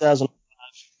 June 2000.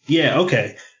 Yeah,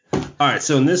 okay. All right,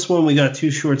 so in this one, we got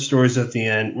 2 short stories at the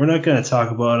end. We're not going to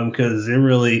talk about them because they're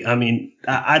really, I mean,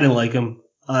 I didn't like them.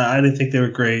 I didn't think they were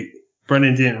great.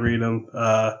 Brennan didn't read them,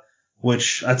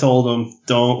 which I told him,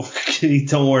 don't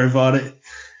worry about it.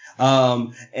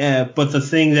 But the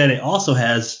thing that it also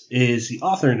has is the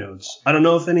author notes. I don't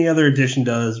know if any other edition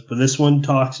does, but this one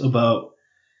talks about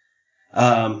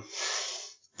that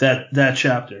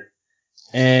chapter.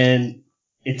 And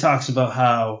it talks about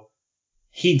how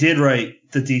he did write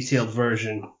the detailed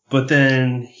version, but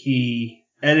then he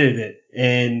edited it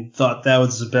and thought that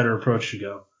was a better approach to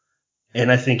go. And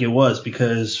I think it was,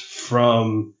 because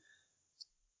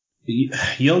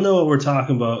you'll know what we're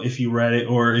talking about if you read it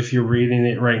or if you're reading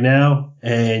it right now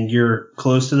and you're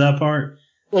close to that part.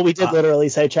 Well, we did literally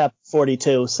say chapter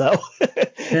 42, so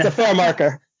it's a fair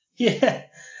marker. Yeah.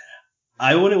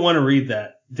 I wouldn't want to read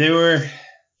that.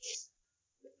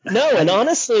 No, and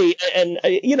honestly, and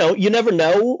you never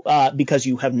know because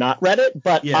you have not read it,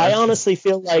 but yeah, I honestly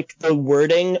feel like the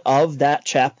wording of that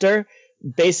chapter,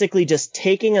 basically just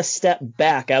taking a step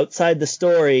back outside the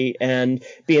story and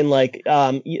being like,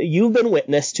 you've been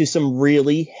witness to some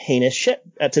really heinous shit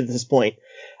to this point.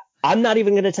 I'm not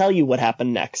even going to tell you what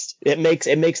happened next. It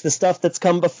makes the stuff that's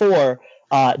come before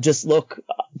just look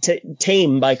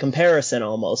tame by comparison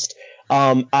almost.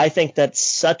 I think that's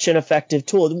such an effective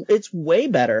tool. It's way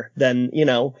better than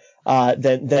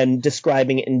than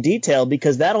describing it in detail,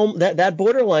 because that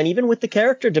borderline, even with the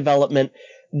character development,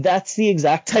 that's the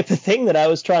exact type of thing that I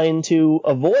was trying to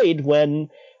avoid when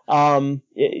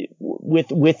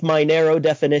with my narrow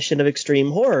definition of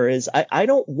extreme horror is I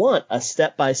don't want a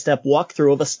step-by-step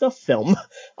walkthrough of a snuff film.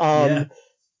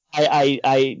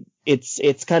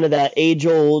 It's kind of that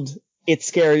age-old,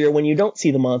 it's scarier when you don't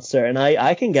see the monster, and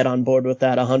I can get on board with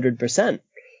that 100%.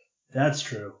 That's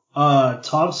true.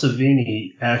 Tom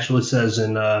Savini actually says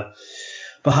in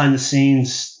behind the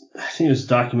scenes, I think it was a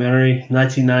documentary,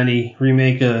 1990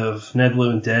 remake of Ned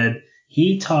Living Dead,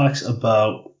 he talks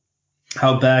about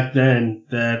how back then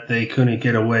that they couldn't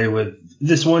get away with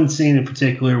this one scene in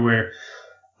particular where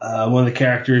one of the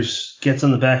characters gets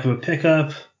on the back of a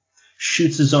pickup,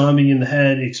 shoots a zombie in the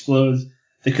head, explodes.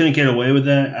 They couldn't get away with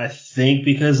that, I think,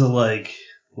 because of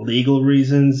legal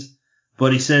reasons.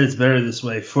 But he said it's better this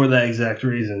way for that exact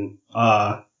reason.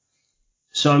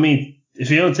 So I mean,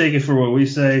 if you don't take it for what we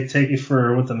say, take it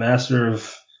for what the master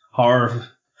of horror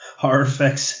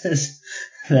effects says.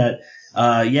 That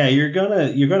you're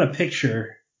gonna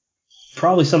picture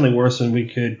probably something worse than we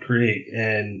could create.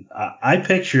 And I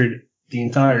pictured the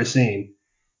entire scene,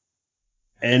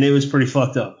 and it was pretty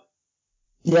fucked up.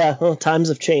 Yeah, well, times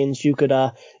have changed. You could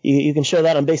you can show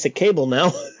that on basic cable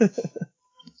now.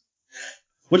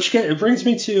 It brings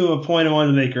me to a point I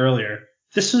wanted to make earlier.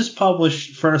 This was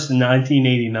published first in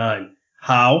 1989.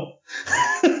 How?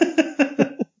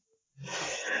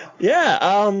 Yeah,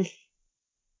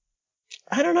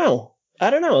 I don't know.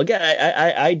 Again,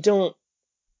 I don't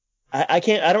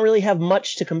really have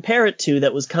much to compare it to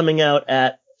that was coming out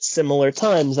at similar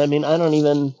times. I mean, I don't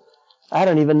even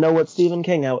know what Stephen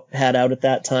King had out at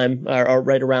that time, or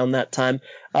right around that time.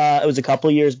 It was a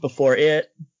couple years before it.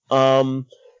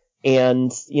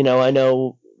 And, I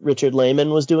know Richard Lehman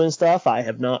was doing stuff. I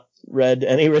have not read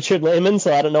any Richard Lehman,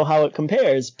 so I don't know how it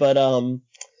compares. But,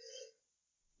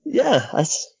 yeah,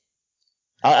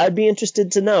 I'd be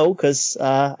interested to know, because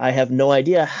I have no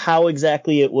idea how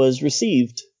exactly it was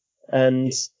received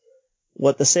and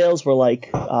what the sales were like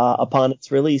upon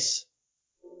its release.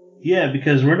 Yeah,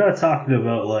 because we're not talking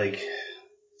about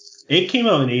it came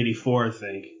out in '84, I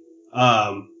think.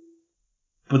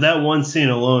 But that one scene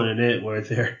alone in it, where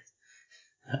if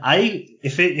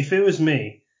it was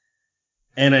me,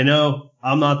 and I know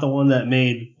I'm not the one that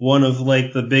made one of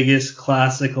the biggest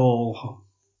classical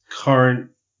current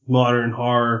modern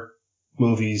horror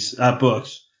movies,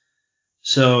 books.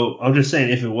 So I'm just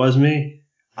saying, if it was me,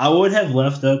 I would have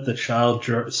left out the child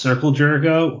circle jerk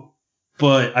out.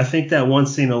 But I think that one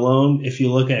scene alone, if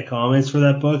you look at comments for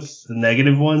that book, the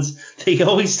negative ones, they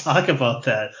always talk about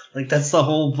that. That's the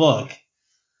whole book.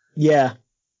 Yeah.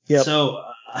 Yep. So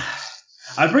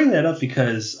I bring that up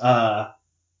because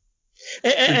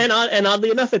and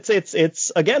oddly enough,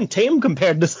 it's again tame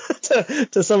compared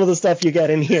to some of the stuff you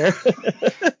get in here.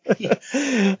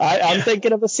 I'm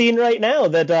thinking of a scene right now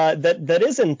that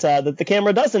isn't that the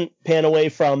camera doesn't pan away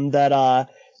from, that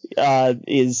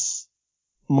is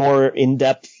more in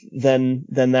depth than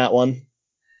that one.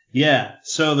 Yeah.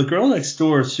 So the girl next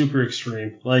door is super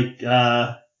extreme.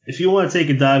 if you want to take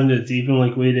a dive into the deep end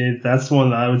like we did, that's the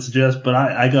one that I would suggest. But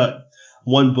I got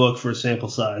one book for a sample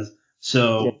size,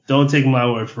 so don't take my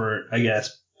word for it, I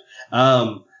guess.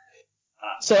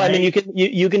 So I mean,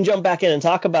 you can jump back in and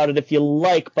talk about it if you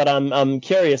like, but I'm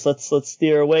curious. Let's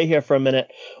steer away here for a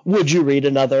minute. Would you read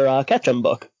another Ketchum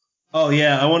book? Oh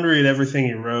yeah, I want to read everything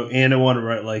he wrote, and I want to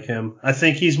write like him. I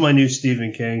think he's my new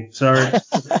Stephen King. Sorry,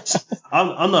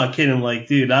 I'm not kidding. Like,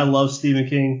 dude, I love Stephen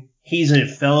King. He's a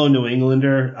fellow New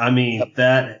Englander. I mean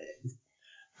that,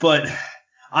 but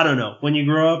I don't know. When you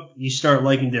grow up, you start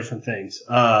liking different things.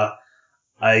 I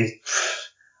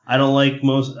don't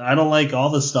like all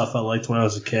the stuff I liked when I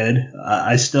was a kid.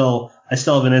 I still have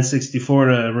an N64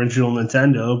 and an original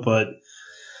Nintendo, but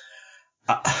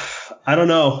I don't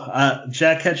know.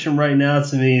 Jack Ketchum right now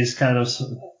to me is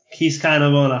he's kind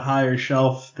of on a higher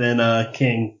shelf than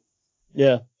King.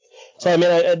 Yeah. So I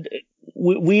mean,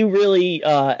 we really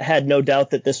had no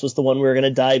doubt that this was the one we were going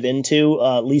to dive into,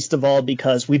 least of all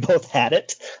because we both had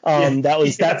it.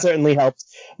 That certainly helped.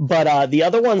 But the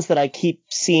other ones that I keep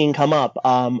seeing come up,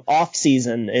 Off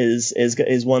Season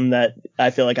is one that I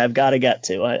feel like I've got to get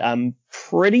to. I'm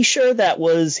pretty sure that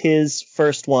was his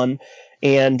first one,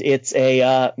 and it's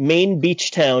a Maine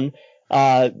beach town.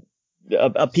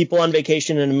 A people on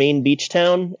vacation in a Maine beach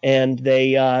town, and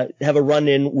they have a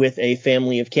run-in with a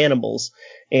family of cannibals.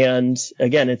 And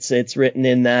again, it's written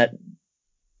in that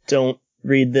don't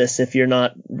read this if you're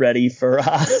not ready for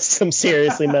some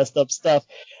seriously messed up stuff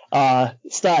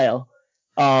style.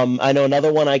 I know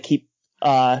another one I keep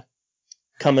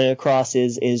coming across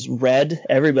is Red.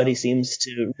 Everybody seems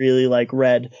to really like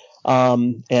Red.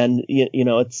 And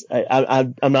it's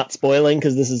I'm not spoiling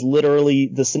because this is literally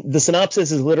the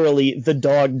synopsis is literally the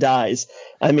dog dies.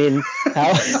 I mean,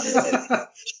 how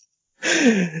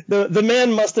the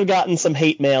man must have gotten some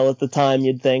hate mail at the time,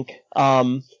 you'd think.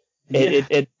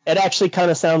 It actually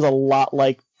kind of sounds a lot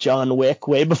like John Wick,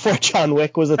 way before John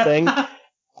Wick was a thing.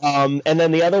 And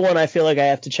then the other one I feel like I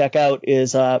have to check out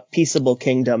is Peaceable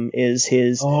Kingdom is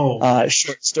his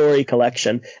short story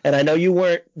collection. And I know you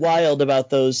weren't wild about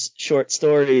those short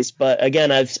stories, but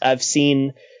again, I've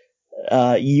seen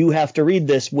you have to read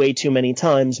this way too many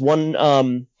times.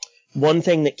 One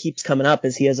thing that keeps coming up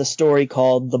is he has a story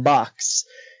called The Box,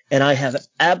 and I have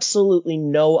absolutely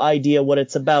no idea what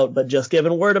it's about, but just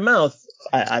given word of mouth,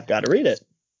 I've got to read it.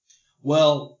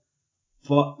 Well,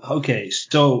 okay,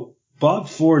 so Bob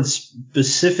Ford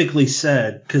specifically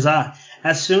said, because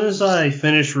as soon as I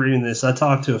finished reading this, I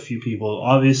talked to a few people,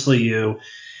 obviously you,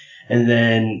 and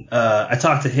then I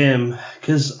talked to him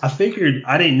because I figured,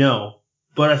 I didn't know,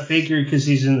 but I figured because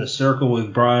he's in the circle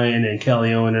with Brian and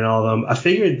Kelly Owen and all of them, I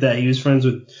figured that he was friends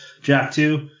with Jack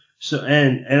too. So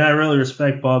and I really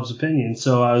respect Bob's opinion.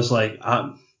 So I was like,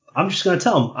 I'm just gonna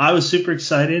tell him. I was super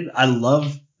excited. I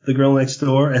love The Girl Next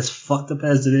Door, as fucked up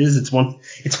as it is. It's one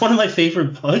of my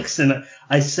favorite books, and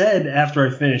I said after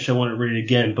I finished I want to read it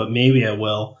again, but maybe I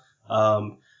will.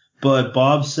 But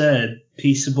Bob said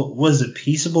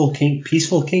Peaceable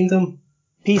Kingdom?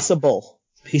 Peaceable.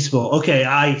 Okay,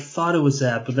 I thought it was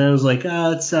that, but then I was like,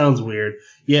 it sounds weird.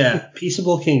 Yeah,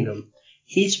 Peaceable Kingdom.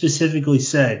 He specifically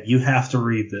said, you have to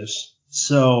read this.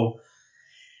 So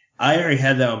I already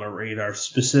had that on my radar,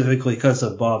 specifically because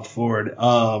of Bob Ford.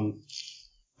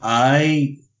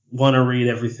 I want to read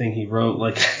everything he wrote,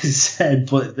 like I said,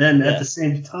 but then at the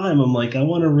same time, I'm like, I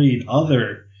want to read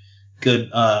other good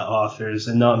authors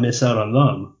and not miss out on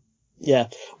them. Yeah.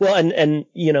 Well, and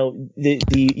you know,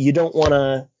 you don't want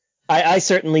to. I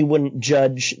certainly wouldn't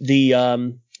judge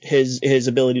the his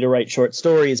ability to write short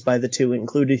stories by the two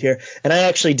included here. And I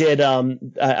actually did.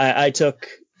 I took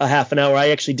a half an hour. I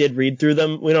actually did read through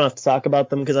them. We don't have to talk about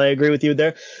them because I agree with you.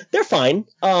 They're fine.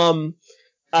 They're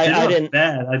not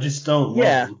bad. I just don't love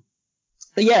them.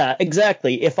 Yeah,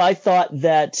 exactly. If I thought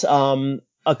that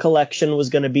a collection was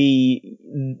going to be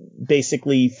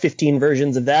basically 15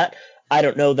 versions of that, I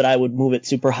don't know that I would move it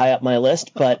super high up my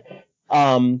list. But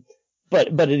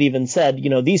it even said, you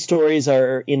know, these stories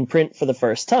are in print for the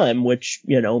first time, which,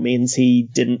 you know, means he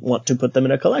didn't want to put them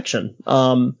in a collection.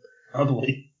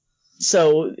 Probably.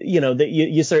 So, you know, that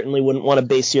you certainly wouldn't want to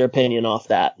base your opinion off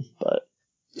that. But.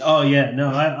 Oh yeah, no,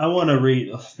 I want to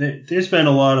read. There's been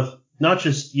a lot of, not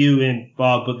just you and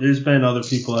Bob, but there's been other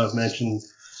people that have mentioned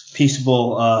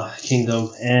Peaceable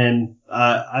Kingdom, and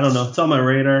I don't know, it's on my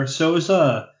radar. So is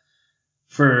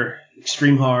for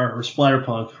extreme horror or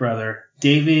splatterpunk rather.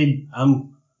 David,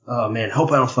 oh man,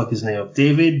 hope I don't fuck his name up.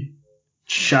 David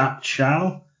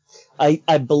Chow?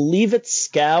 I believe it's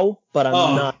Scow, but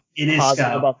I'm not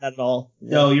positive about that at all. Yeah.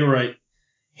 No, you're right.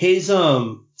 His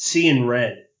Seeing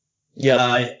Red.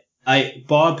 Yeah.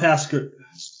 Bob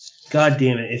God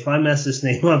damn it. If I mess this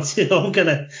name up too, I'm going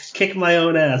to kick my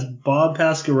own ass. Bob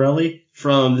Pasquarelli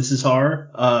from This Is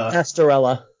Horror.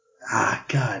 Pastorella.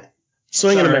 God.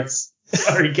 Swing and a miss.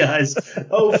 Sorry, guys.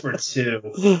 0 for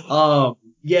 2.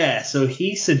 Yeah, so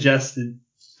he suggested,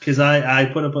 because I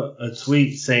put up a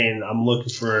tweet saying I'm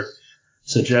looking for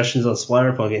suggestions on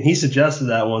Splatterpunk, and he suggested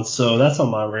that one, so that's on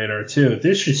my radar too.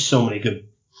 There's just so many good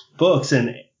books,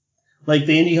 and like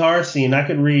the indie horror scene, I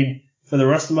could read for the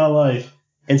rest of my life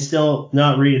and still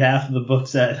not read half of the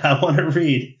books that I want to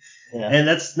read. Yeah. And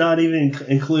that's not even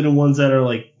including ones that are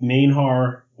like main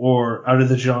horror or out of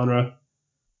the genre.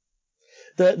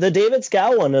 The David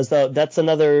Scow one that's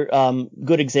another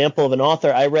good example of an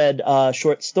author. I read a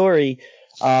short story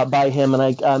by him,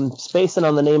 and I'm spacing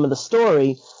on the name of the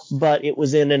story, but it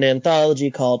was in an anthology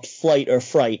called Flight or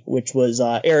Fright, which was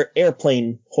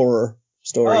airplane horror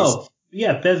stories. Oh,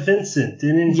 yeah, Bev Vincent.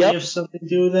 Didn't he have something to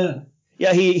do with that?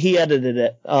 Yeah, he edited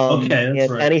it. Okay,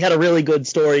 that's right. And he had a really good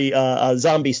story, a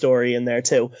zombie story in there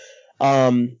too.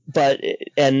 David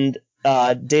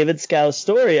Scow's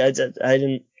story, I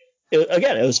didn't.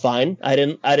 It was fine. I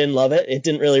didn't love it. It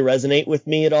didn't really resonate with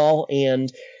me at all.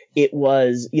 And it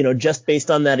was, just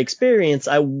based on that experience,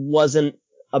 I wasn't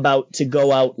about to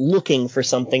go out looking for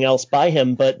something else by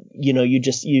him. But,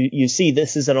 you see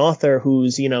this is an author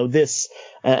who's, this,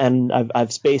 and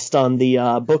I've spaced on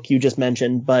the book you just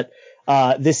mentioned, but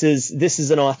this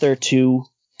is an author to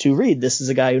read. This is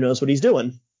a guy who knows what he's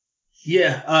doing.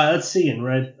 Yeah, let's see in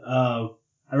red. I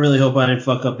really hope I didn't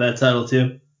fuck up that title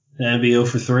too. That'd be 0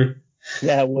 for 3.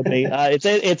 Yeah, it would be.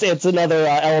 It's another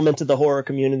element of the horror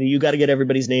community. You got to get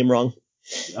everybody's name wrong.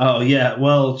 Oh yeah,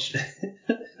 well,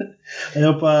 I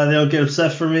hope they don't get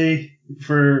upset at me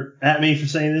for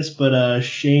saying this, but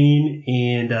Shane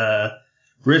and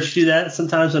Rich do that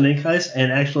sometimes on Ink Heist,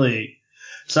 and actually,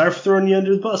 sorry for throwing you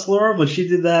under the bus, Laura, but she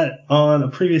did that on a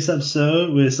previous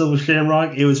episode with Silver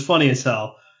Shamrock. It was funny as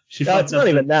hell. It's not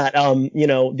even that.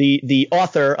 The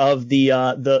author of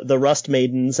the Rust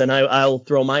Maidens, and I'll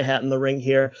throw my hat in the ring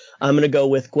here. I'm going to go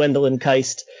with Gwendolyn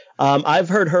Keist. I've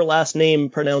heard her last name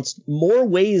pronounced more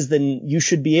ways than you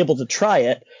should be able to try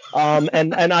it.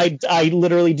 And I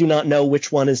literally do not know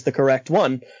which one is the correct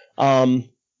one. Yeah.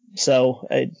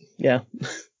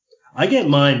 I get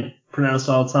mine pronounced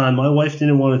all the time. My wife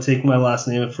didn't want to take my last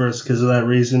name at first because of that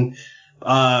reason.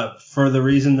 For the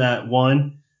reason that,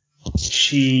 one,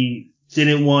 she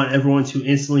didn't want everyone to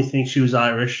instantly think she was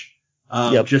Irish,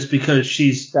 just because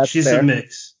she's a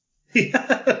mix.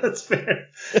 Yeah, that's fair.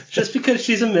 Just because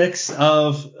she's a mix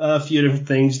of a few different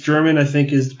things. German, I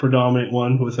think, is the predominant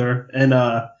one with her. And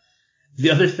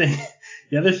the other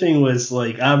thing was,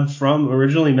 like, I'm from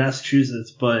originally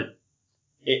Massachusetts, but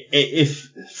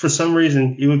if for some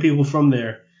reason, even people from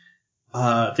there,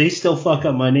 they still fuck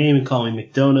up my name and call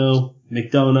me McDonough.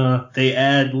 They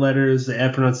add letters, they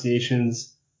add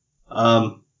pronunciations.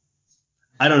 I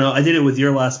don't know. I did it with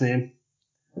your last name.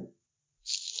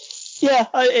 Yeah,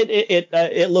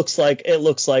 it looks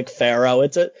like Pharaoh.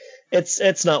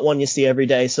 It's not one you see every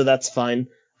day, so that's fine.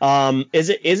 Is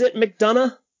it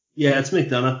McDonough? Yeah, it's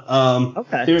McDonough.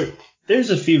 Okay. There's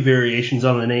a few variations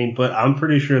on the name, but I'm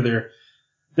pretty sure they're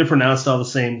pronounced all the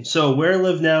same. So where I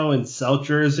live now in South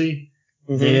Jersey,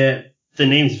 the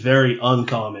name's very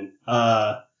uncommon.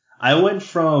 I went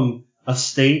from a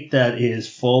state that is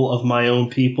full of my own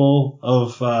people,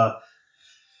 of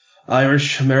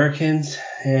Irish Americans,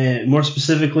 and more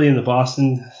specifically in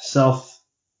the South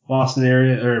Boston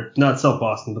area, or not South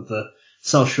Boston, but the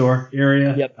South Shore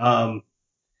area. Yep.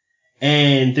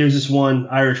 And there's this one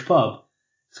Irish pub.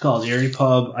 It's called Erie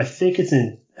Pub. I think it's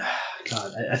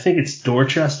I think it's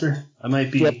Dorchester. It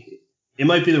might be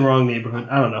the wrong neighborhood.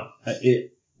 I don't know.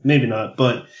 Maybe not,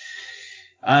 but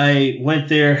I went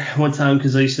there one time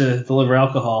because I used to deliver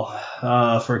alcohol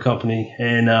for a company,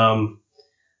 and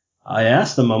I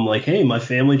asked them, I'm like, hey, my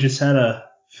family just had a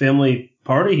family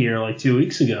party here like 2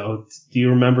 weeks ago. Do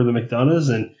you remember the McDonoughs?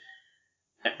 And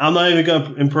I'm not even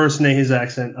going to impersonate his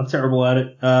accent. I'm terrible at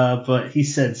it. But he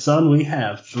said, son, we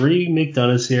have 3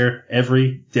 McDonoughs here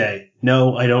every day.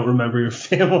 No, I don't remember your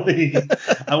family.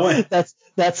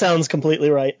 That sounds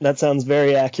completely right. That sounds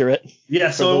very accurate.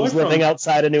 Yeah, so I went living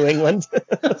outside of New England.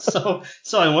 so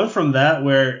I went from that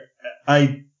where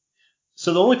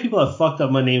so the only people that fucked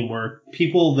up my name were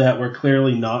people that were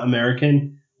clearly not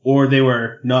American, or they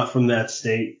were not from that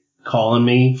state, calling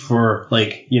me for,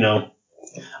 like,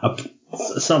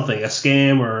 something, a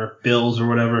scam or bills or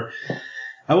whatever.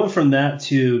 I went from that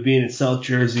to being in South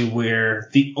Jersey, where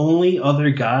the only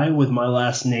other guy with my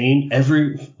last name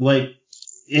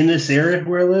in this area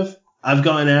where I live, I've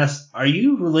gotten asked, are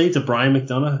you related to Brian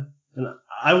McDonough? And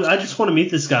I just want to meet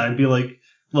this guy and be like,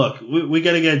 Look, we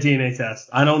got to get a DNA test.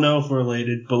 I don't know if we're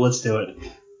related, but let's do it.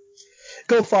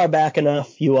 Go far back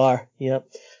enough, you are. Yep.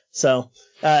 So,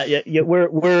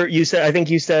 you said, I think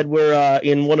you said we're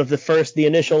in one of the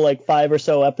initial like 5 or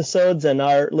so episodes, and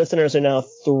our listeners are now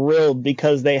thrilled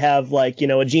because they have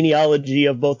a genealogy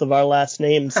of both of our last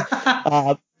names.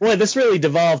 Boy, this really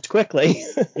devolved quickly.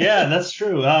 Yeah, that's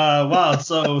true. Wow.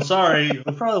 So sorry,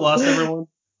 we probably lost everyone.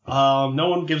 No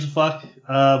one gives a fuck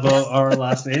about our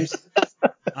last names.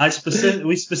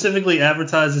 We specifically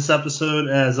advertised this episode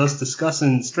as us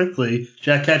discussing strictly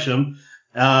Jack Ketchum.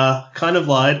 Kind of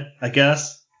lied, I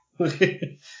guess. We'll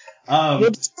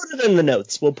just put it in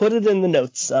the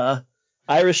notes.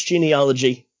 Irish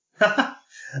genealogy.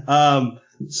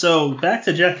 So back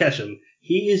to Jack Ketchum.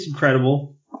 He is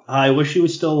incredible. I wish he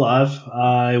was still alive.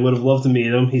 I would have loved to meet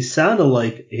him. He sounded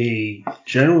like a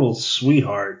general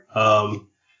sweetheart. I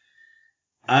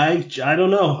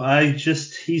don't know.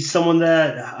 He's someone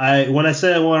that when I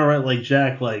say I want to write like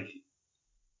Jack, like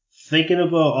thinking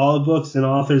about all the books and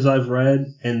authors I've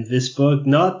read and this book,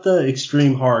 not the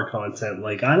extreme horror content.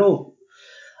 Like I don't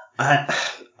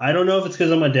know if it's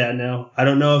because I'm my dad now. I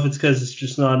don't know if it's because it's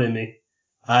just not in me.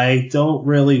 I don't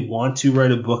really want to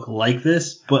write a book like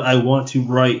this, but I want to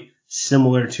write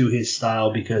similar to his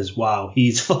style because wow,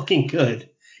 he's fucking good.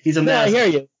 He's a master. I hear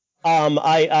you.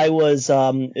 I was,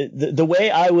 the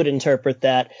way I would interpret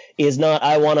that is not,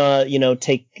 I want to,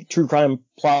 take true crime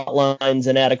plot lines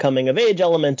and add a coming of age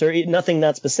element or nothing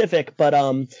that specific. But,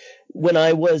 when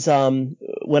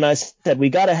I said we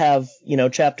got to have,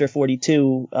 chapter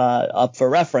 42, up for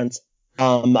reference,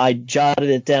 I jotted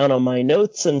it down on my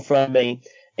notes in front of me.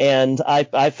 And I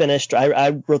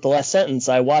wrote the last sentence.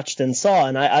 I watched and saw,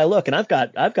 and I look, and I've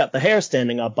got the hair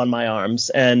standing up on my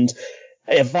arms. And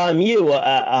if I'm you,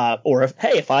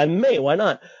 if I'm me, why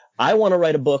not? I want to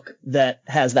write a book that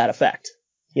has that effect,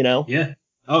 Yeah.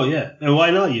 Oh yeah. And why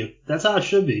not you? That's how it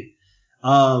should be.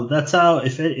 That's how,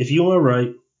 if you want to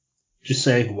write, just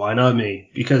say, why not me?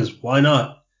 Because why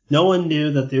not? No one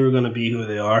knew that they were going to be who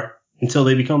they are until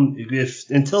they became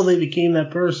that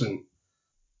person.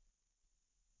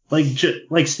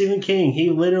 Like Stephen King, he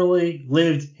literally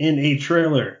lived in a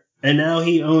trailer, and now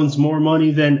he owns more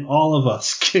money than all of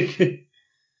us.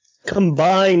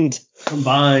 Combined,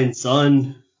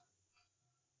 son.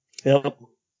 Yep.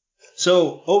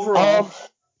 So overall,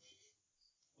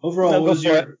 what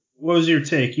was your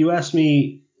take? You asked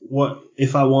me what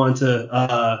if I wanted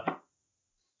to,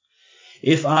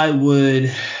 if I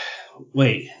would.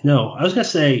 Wait, no, I was gonna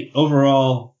say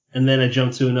overall, and then I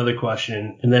jumped to another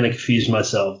question, and then I confused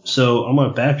myself. So I'm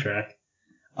gonna backtrack.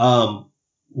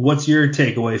 What's your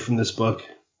takeaway from this book?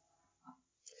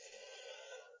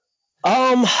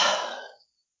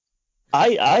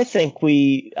 I think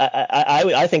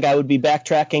I think I would be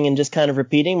backtracking and just kind of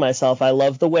repeating myself. I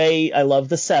love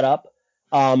the setup.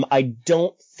 I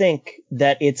don't think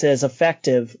that it's as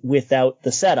effective without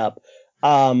the setup.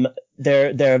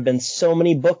 There have been so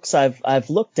many books I've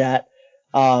looked at,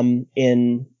 since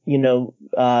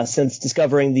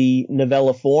discovering the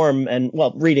novella form and,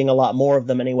 reading a lot more of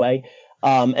them anyway,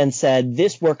 and said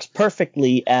this works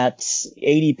perfectly at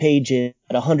 80 pages,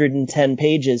 at 110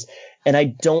 pages. And I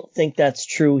don't think that's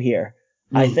true here.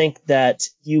 I think that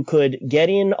you could get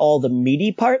in all the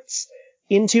meaty parts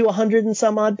into 100 and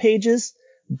some odd pages,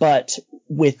 but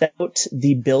without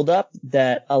the buildup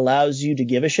that allows you to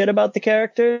give a shit about the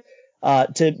character,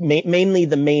 mainly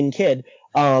the main kid,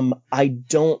 I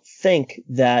don't think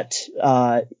that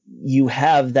you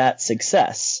have that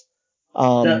success.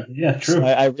 Yeah, true. So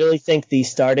I really think the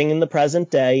starting in the present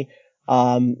day,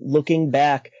 looking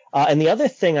back, and the other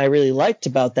thing I really liked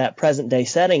about that present day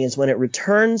setting is when it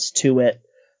returns to it,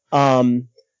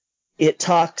 it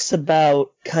talks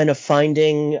about kind of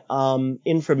finding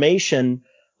information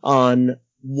on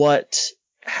what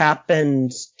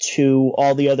happened to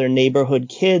all the other neighborhood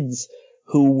kids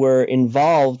who were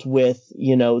involved with,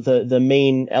 the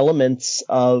main elements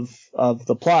of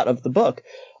the plot of the book.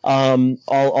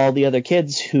 All the other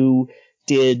kids who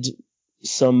did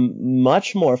some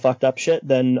much more fucked up shit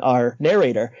than our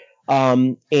narrator.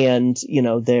 And,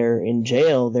 they're in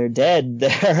jail, they're dead,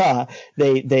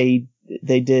 they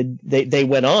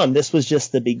went on. This was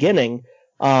just the beginning.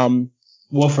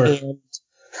 Woofer.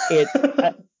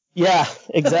 And yeah,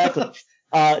 exactly.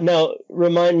 No,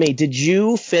 remind me, did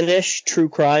you finish True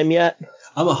Crime yet?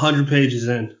 I'm 100 pages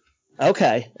in.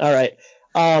 Okay. All right.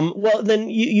 Well, then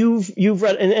you've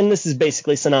read, and this is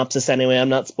basically synopsis anyway. I'm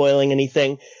not spoiling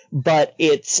anything, but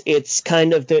it's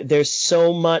kind of, there's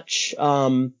so much,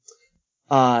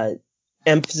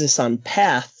 emphasis on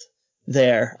path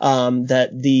there, that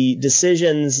the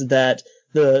decisions that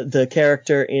the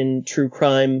character in true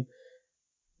crime,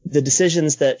 the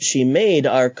decisions that she made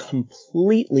are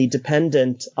completely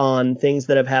dependent on things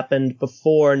that have happened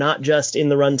before, not just in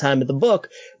the runtime of the book,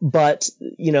 but,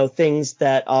 things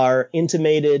that are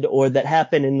intimated or that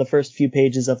happen in the first few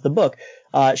pages of the book.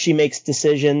 She makes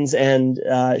decisions and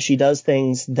she does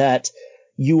things that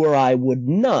you or I would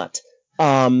not.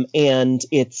 And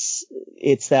it's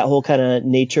that whole kind of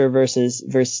nature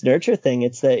versus nurture thing.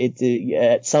 It's that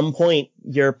at some point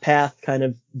your path kind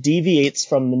of deviates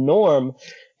from the norm.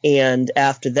 And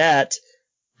after that,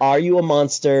 are you a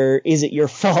monster? Is it your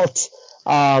fault?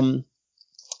 And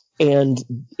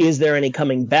is there any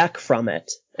coming back from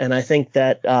it? And I think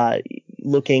that,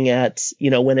 looking at,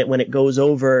 when it goes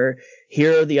over,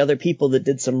 here are the other people that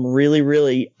did some really,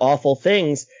 really awful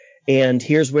things, and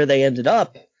here's where they ended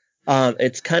up.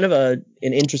 It's kind of an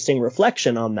interesting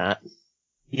reflection on that.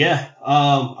 Yeah.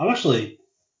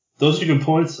 Those are good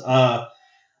points.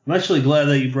 I'm actually glad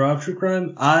that you brought up true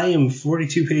crime. I am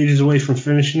 42 pages away from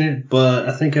finishing it, but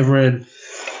I think I've read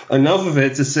enough of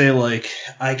it to say,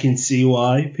 I can see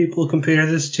why people compare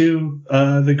this to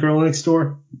The Girl Next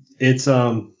Door. It's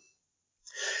not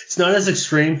as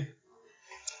extreme.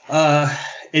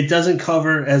 It doesn't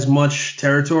cover as much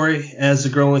territory as The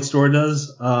Girl Next Door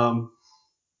does.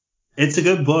 It's a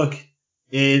good book.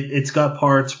 It's got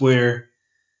parts where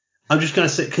I'm just going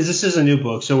to say, because this is a new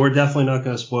book, so we're definitely not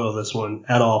going to spoil this one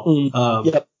at all.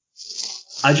 Yep.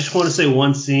 I just want to say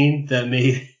one scene that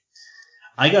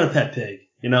I got a pet pig,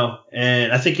 and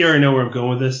I think you already know where I'm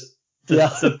going with this.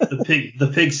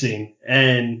 The pig scene.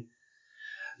 And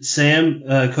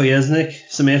Samantha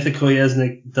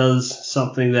Koyesnik does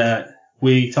something that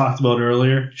we talked about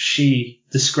earlier. She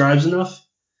describes enough,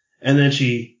 and then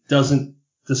she doesn't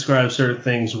describe certain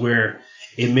things where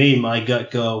it made my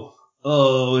gut go,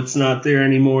 oh, it's not there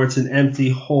anymore. It's an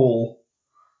empty hole.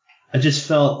 I just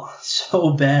felt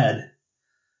so bad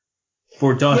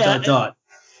for ...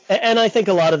 And I think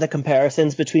a lot of the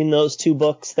comparisons between those two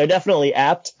books, they're definitely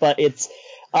apt, but it's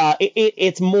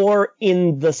more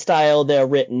in the style they're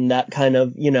written, that kind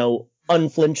of,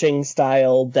 unflinching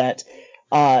style that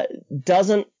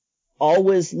doesn't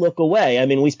always look away. I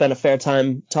mean, we spent a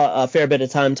fair bit of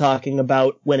time talking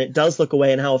about when it does look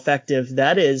away and how effective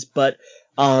that is, but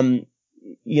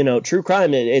true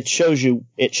crime, it shows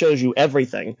you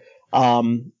everything.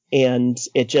 And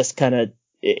it just kind of,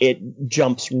 it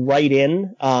jumps right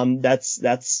in.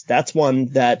 That's one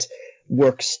that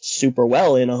works super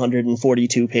well in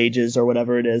 142 pages or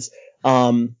whatever it is.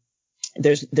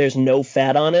 There's no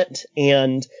fat on it,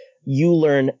 and you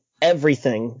learn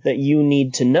everything that you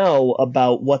need to know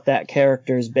about what that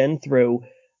character's been through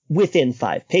within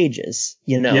 5 pages.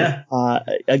 Yeah.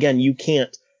 Again, you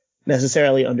can't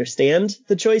necessarily understand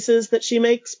the choices that she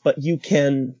makes, but you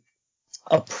can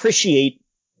appreciate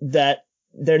that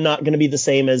they're not going to be the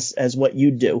same as what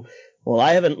you do. Well,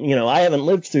 I haven't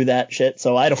lived through that shit,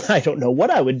 so I don't know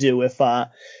what I would do if my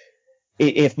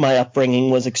upbringing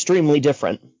was extremely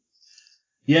different.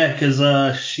 Yeah,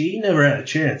 because she never had a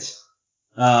chance.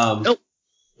 Nope.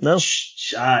 No.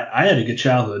 I had a good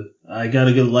childhood. I got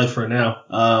a good life right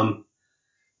now.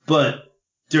 But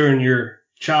during your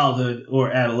childhood or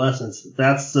adolescence,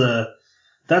 that's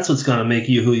what's going to make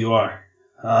you who you are.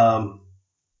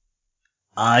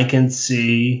 I can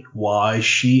see why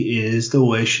she is the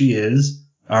way she is,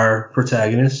 our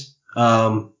protagonist.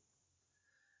 Her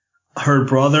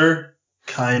brother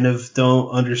kind of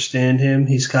don't understand him.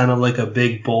 He's kind of like a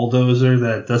big bulldozer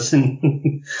that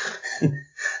doesn't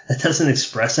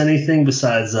express anything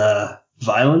besides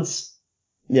violence.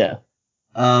 Yeah.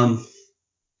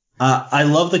 I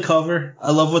love the cover.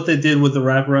 I love what they did with the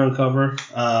wraparound cover.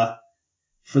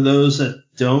 For those that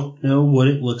don't know what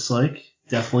it looks like,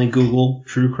 definitely Google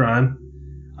true crime.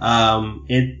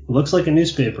 It looks like a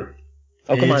newspaper.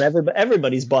 Oh, come on.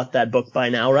 Everybody's bought that book by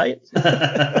now, right? I'm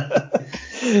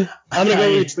going to go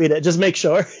retweet it. Just make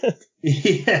sure.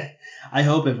 Yeah. I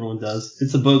hope everyone does.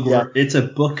 It's a book. It's a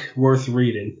book worth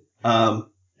reading.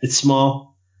 It's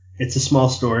small. It's a small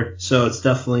story, so it's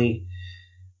definitely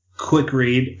quick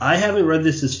read. I haven't read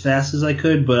this as fast as I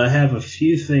could, but I have a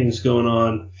few things going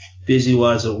on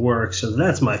busy-wise at work, so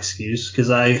that's my excuse, because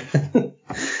I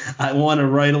want to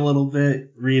write a little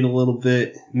bit, read a little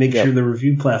bit, make sure the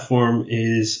review platform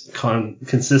is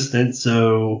consistent,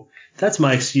 so that's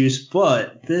my excuse,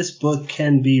 but this book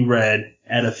can be read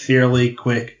at a fairly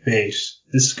quick pace.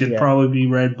 This could probably be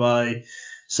read by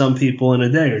some people in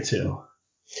a day or two.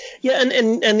 Yeah,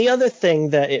 and the other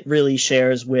thing that it really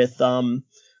shares with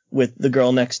The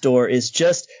Girl Next Door is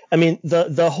just, I mean,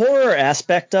 the horror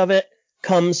aspect of it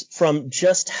comes from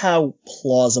just how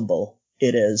plausible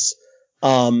it is.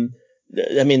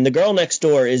 I mean, The Girl Next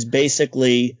Door is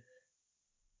basically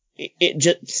it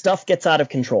just stuff gets out of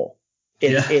control.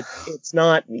 It's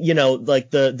not, like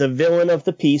the villain of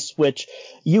the piece, which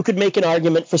you could make an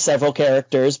argument for several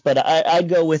characters, but I'd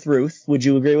go with Ruth. Would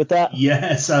you agree with that?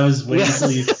 Yes, I was waiting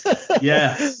till you.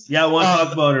 Yeah, I want to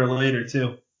talk about her later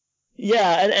too.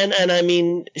 Yeah, and I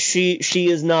mean, she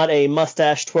is not a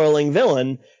mustache twirling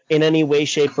villain in any way,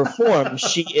 shape, or form.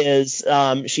 She is,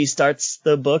 she starts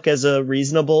the book as a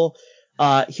reasonable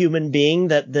human being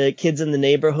that the kids in the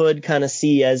neighborhood kind of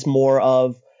see as more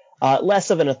of less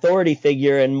of an authority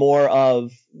figure and more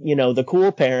of, the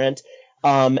cool parent.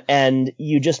 And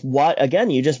you just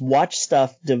watch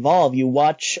stuff devolve. You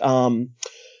watch,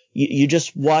 you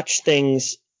just watch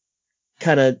things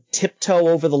kind of tiptoe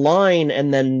over the line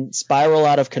and then spiral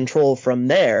out of control from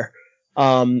there.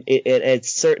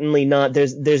 It's certainly not,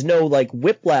 there's no like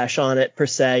whiplash on it per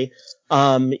se.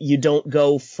 You don't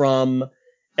go from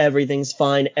everything's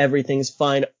fine,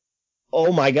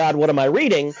 oh my God, what am I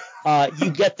reading?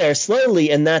 You get there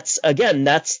slowly, and that's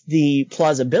the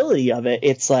plausibility of it.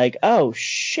 It's like, oh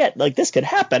shit, like this could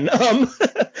happen.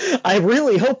 I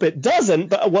really hope it doesn't,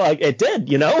 but well, it did,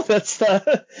 that's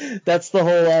the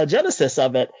whole genesis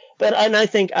of it. But, and I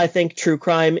think true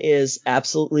crime is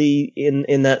absolutely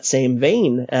in that same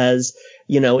vein as,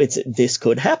 this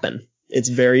could happen. It's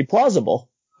very plausible.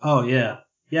 Oh yeah.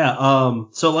 Yeah.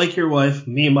 So like your wife,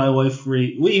 me and my wife,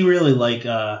 we really like,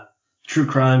 true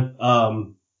crime.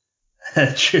 Oh,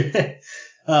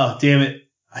 damn it.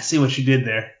 I see what you did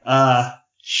there.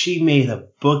 She made a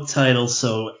book title,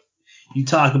 so you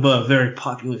talk about a very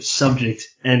popular subject,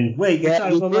 and wait, you're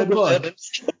talking about my book.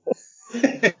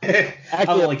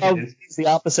 Actually, it's the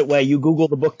opposite way. You Google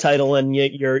the book title, and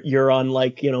you're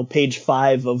on page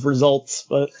 5 of results,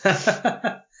 but.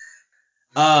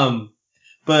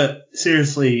 But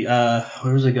seriously,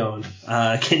 where was I going?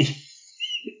 Can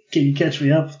you catch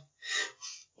me up?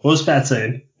 What was Pat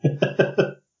saying?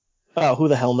 Oh, who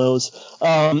the hell knows?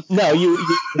 No,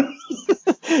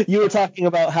 you were talking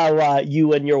about how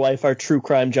you and your wife are true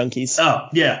crime junkies. Oh,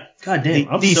 yeah. God damn,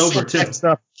 I'm sober too.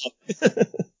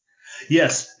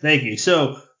 Yes, thank you.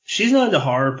 So she's not into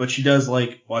horror, but she does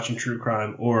like watching true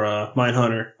crime or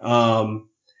Mindhunter.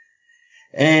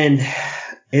 And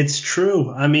it's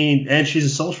true. I mean, and she's a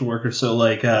social worker, so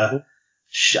like I've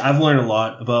learned a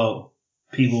lot about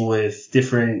people with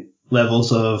different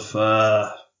levels of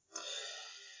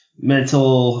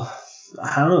mental.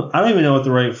 I don't even know what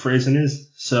the right phrasing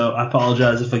is, so I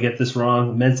apologize if I get this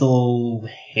wrong. Mental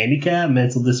handicap,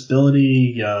 mental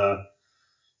disability.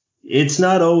 It's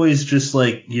not always just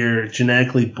like you're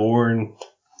genetically born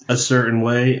a certain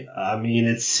way. I mean,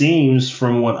 it seems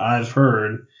from what I've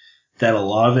heard that a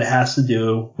lot of it has to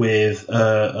do with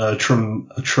a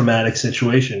traumatic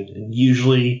situation,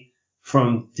 usually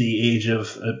from the age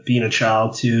of being a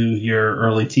child to your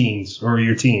early teens or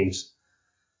your teens.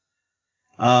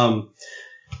 I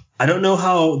don't know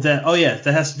how that. Oh yeah,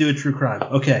 that has to do with true crime.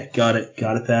 Okay, got it.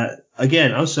 That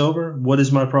again, I'm sober. What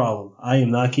is my problem? I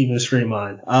am not keeping a straight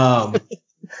mind.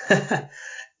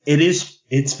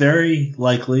 It's very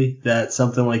likely that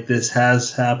something like this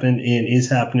has happened and is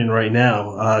happening right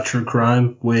now. True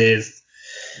crime with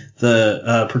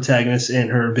the protagonist and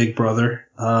her big brother.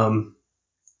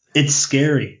 It's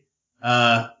scary.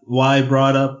 Why I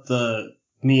brought up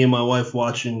me and my wife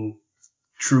watching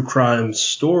true crime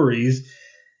stories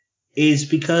is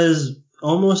because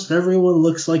almost everyone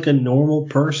looks like a normal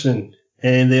person,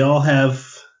 and they all have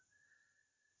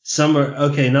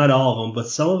not all of them, but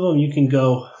some of them you can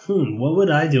go, what would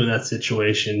I do in that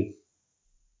situation?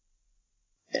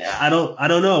 I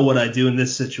don't know what I'd do in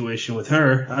this situation with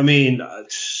her. I mean,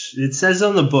 it says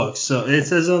on the book, so it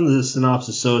says on the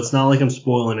synopsis, so it's not like I'm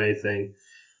spoiling anything.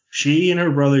 She and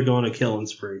her brother go on a killing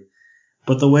spree,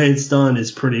 but the way it's done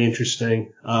is pretty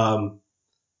interesting.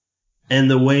 And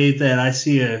the way that I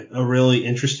see a really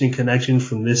interesting connection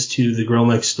from this to The Girl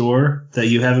Next Door that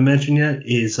you haven't mentioned yet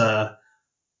is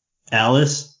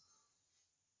Alice.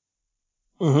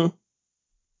 Mm-hmm.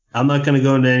 I'm not going to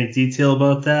go into any detail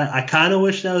about that. I kind of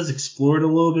wish that was explored a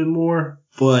little bit more,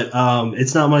 but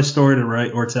it's not my story to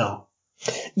write or tell.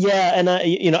 Yeah, and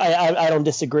I don't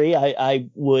disagree. I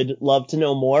would love to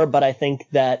know more, but I think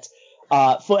that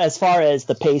as far as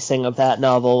the pacing of that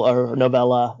novel or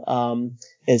novella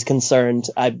is concerned,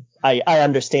 I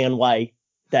understand why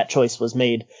that choice was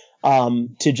made.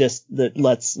 To just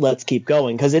let's keep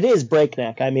going, because it is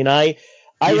breakneck. I mean, I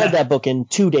read that book in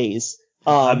 2 days.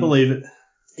 I believe it.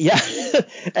 Yeah,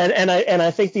 and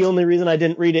I think the only reason I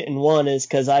didn't read it in one is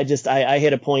because I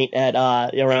hit a point at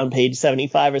around page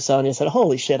 75 or so, and I said,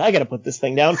 holy shit, I gotta put this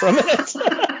thing down for a minute.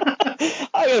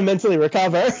 I gotta mentally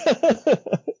recover.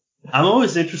 I'm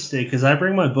always interested because I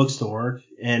bring my books to work,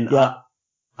 and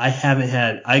I haven't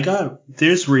had.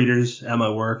 There's readers at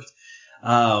my work.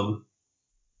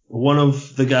 One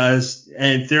of the guys,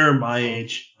 and they're my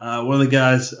age. One of the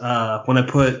guys, when I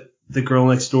put The Girl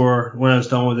Next Door, when I was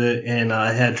done with it, and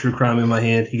I had True Crime in my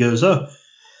hand, he goes, "Oh,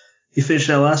 you finished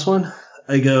that last one?"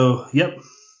 I go, "Yep."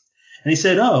 And he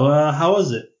said, "Oh, how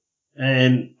was it?"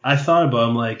 And I thought about it,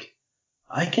 I'm like,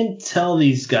 I can tell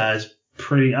these guys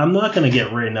I'm not going to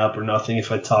get written up or nothing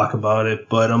if I talk about it,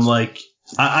 but I'm like,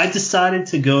 I decided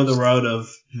to go the route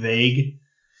of vague,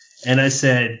 and I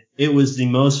said, it was the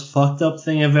most fucked up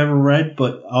thing I've ever read,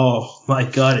 but oh my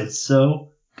god, it's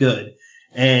so good.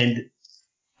 And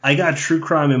I got True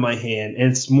Crime in my hand,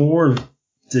 and it's more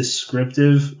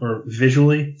descriptive or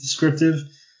visually descriptive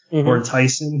or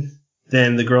enticing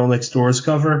than The Girl Next Door's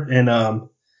cover. And a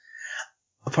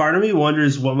part of me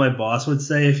wonders what my boss would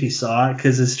say if he saw it,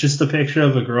 because it's just a picture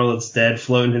of a girl that's dead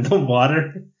floating in the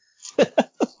water.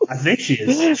 I think she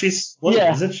is. She's floating,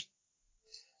 isn't she?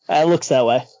 It looks that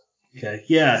way. Okay,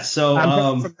 yeah, so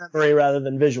I'm from memory rather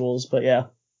than visuals, but yeah.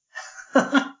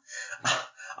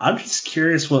 I'm just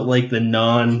curious what like the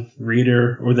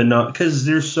non-reader or because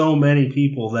there's so many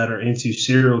people that are into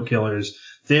serial killers.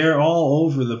 They're all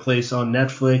over the place on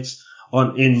Netflix,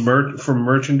 from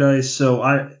merchandise. So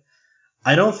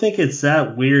I don't think it's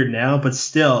that weird now, but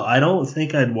still, I don't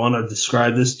think I'd want to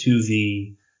describe this to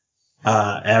the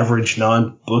average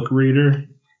non-book reader.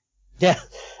 Yeah,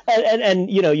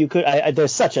 and you know, you could.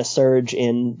 There's such a surge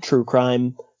in true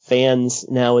crime fans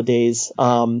nowadays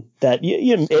that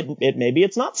maybe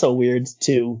it's not so weird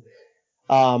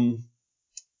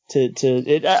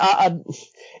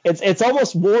it's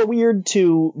almost more weird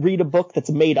to read a book that's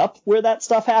made up where that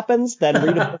stuff happens than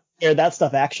read a book where that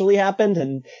stuff actually happened,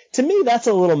 and to me that's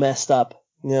a little messed up.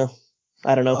 Yeah,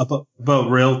 I don't know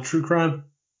about real true crime.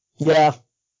 Yeah,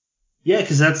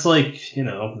 because that's like,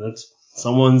 that's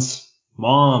someone's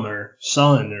mom or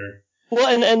son or.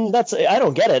 Well, and that's, I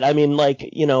don't get it. I mean,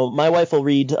 like, my wife will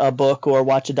read a book or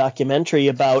watch a documentary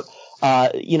about,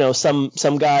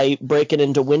 some guy breaking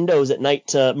into windows at night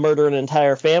to murder an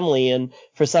entire family, and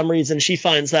for some reason she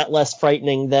finds that less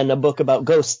frightening than a book about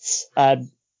ghosts.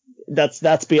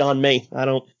 That's beyond me. I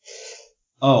don't.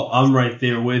 Oh, I'm right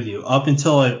there with you. Up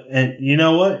until and you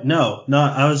know what? No,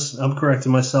 not. I'm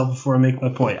correcting myself before I make my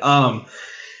point. I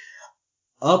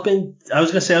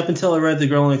was gonna say up until I read The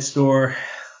Girl Next Door.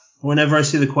 Whenever I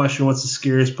see the question, what's the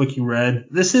scariest book you read?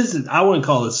 I wouldn't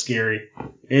call it scary.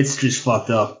 It's just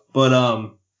fucked up. But,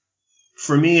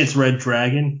 for me, it's Red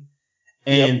Dragon.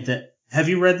 And have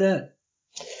you read that?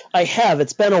 I have.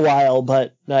 It's been a while,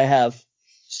 but I have.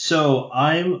 So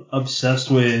I'm obsessed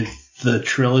with the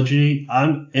trilogy.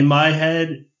 In my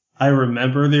head, I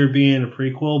remember there being a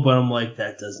prequel, but I'm like,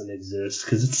 that doesn't exist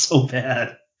because it's so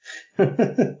bad.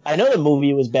 I know the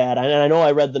movie was bad. I know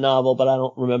I read the novel, but I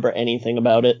don't remember anything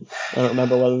about it. I don't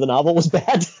remember whether the novel was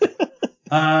bad.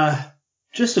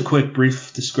 Just a quick,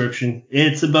 brief description.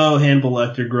 It's about Hannibal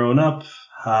Lecter growing up.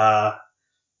 How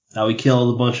he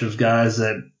killed a bunch of guys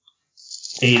that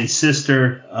ate his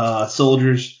sister,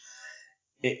 soldiers.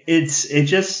 It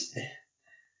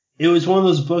was one of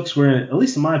those books where, at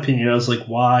least in my opinion, I was like,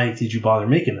 why did you bother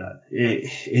making that?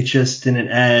 It just didn't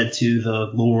add to the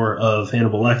lore of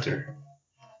Hannibal Lecter.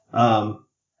 I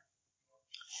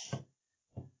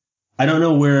don't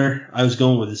know where I was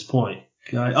going with this point.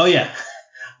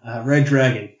 Red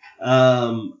Dragon.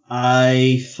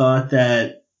 I thought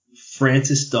that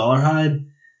Francis Dollarhide,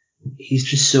 he's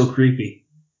just so creepy.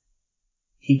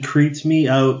 He creeped me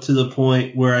out to the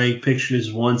point where I pictured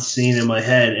this one scene in my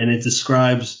head, and it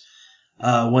describes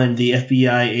when the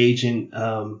FBI agent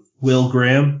Will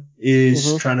Graham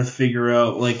is trying to figure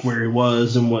out like where he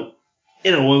was and what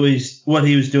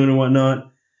he was doing and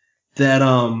whatnot. That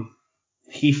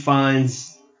he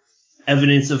finds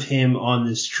evidence of him on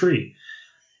this tree,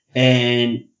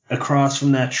 and across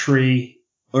from that tree,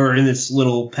 or in this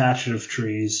little patch of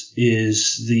trees,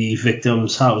 is the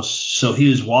victim's house. So he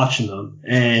was watching them,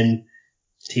 and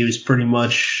he was pretty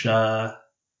much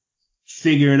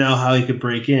figuring out how he could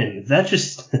break in. That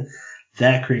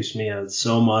creeps me out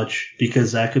so much,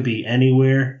 because that could be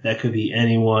anywhere, that could be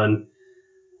anyone.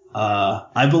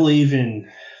 I believe in,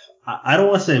 I don't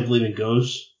want to say I believe in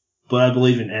ghosts, but I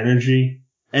believe in energy.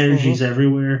 Energy's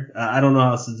everywhere. I don't know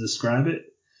how else to describe it.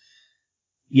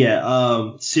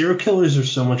 Yeah, serial killers are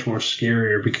so much more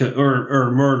scarier because,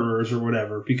 or murderers or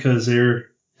whatever, because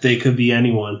they could be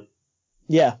anyone.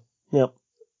 Yeah. Yep.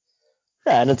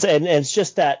 Yeah, and it's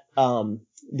just that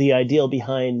the ideal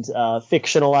behind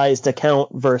fictionalized account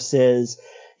versus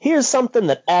here's something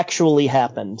that actually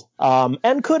happened,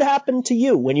 and could happen to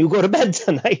you when you go to bed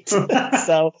tonight.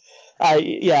 So,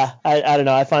 I don't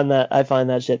know. I find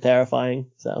that shit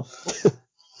terrifying. So.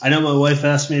 I know my wife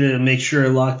asked me to make sure I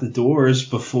lock the doors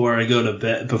before we go to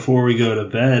bed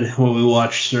when we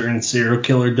watch certain serial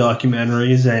killer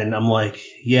documentaries, and I'm like,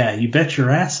 yeah, you bet your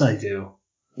ass I do.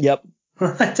 Yep.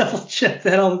 I double check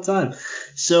that all the time.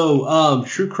 So,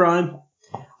 true crime.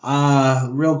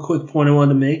 Real quick point I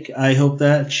wanted to make. I hope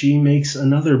that she makes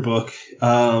another book,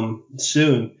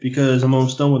 soon, because I'm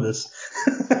almost done with this.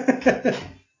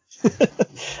 I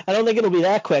don't think it'll be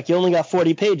that quick. You only got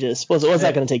 40 pages. What's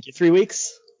that going to take you? 3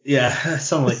 weeks? Yeah,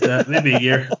 something like that. Maybe a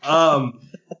year. The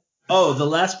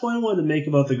last point I wanted to make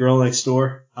about The Girl Next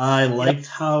Door. I liked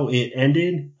how it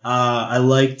ended. I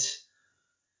liked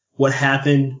what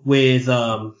happened with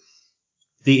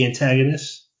the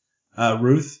antagonist,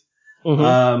 Ruth.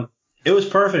 Mm-hmm. It was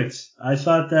perfect. I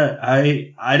thought that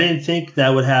I didn't think that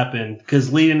would happen,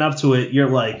 because leading up to it, you're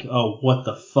like, oh, what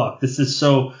the fuck? This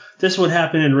would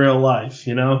happen in real life,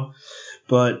 you know?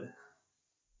 But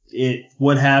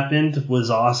what happened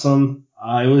was awesome.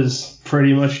 I was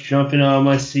pretty much jumping on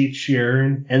my seat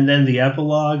cheering. And then the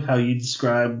epilogue, how you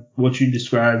described,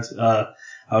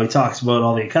 how he talks about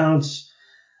all the accounts.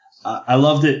 I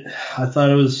loved it. I thought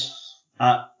it was,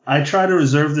 I try to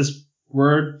reserve this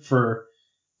word for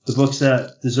the books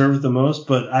that deserve it the most,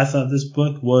 but I thought this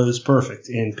book was perfect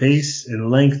in pace, in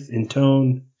length, in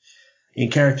tone, in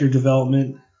character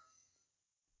development.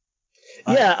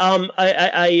 Yeah,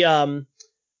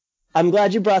 I'm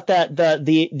glad you brought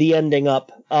the ending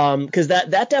up, because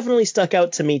that definitely stuck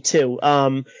out to me too.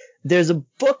 There's a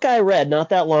book I read not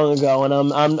that long ago, and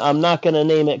I'm not gonna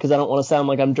name it because I don't want to sound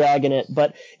like I'm dragging it,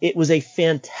 but it was a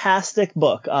fantastic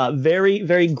book, very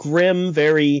very grim,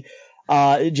 very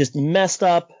just messed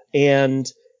up and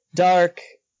dark,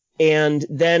 and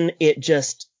then it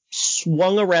just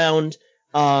swung around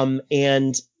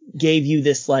and gave you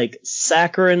this like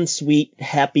saccharine sweet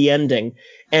happy ending,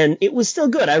 and it was still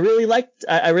good. I really liked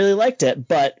it,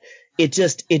 but it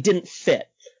didn't fit.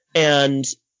 And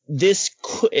this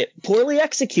poorly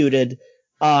executed,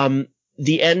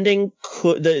 the ending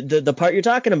the part you're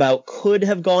talking about could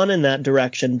have gone in that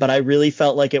direction, but I really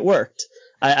felt like it worked.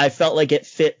 I felt like it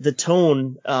fit the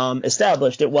tone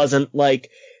established. It wasn't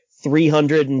like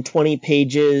 320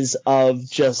 pages of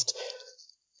just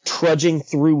trudging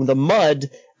through the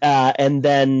mud, and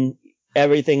then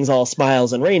everything's all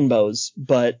smiles and rainbows.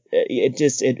 But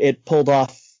it pulled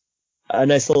off a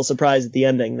nice little surprise at the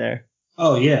ending there.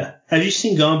 Oh, yeah. Have you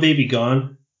seen Gone Baby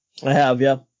Gone? I have,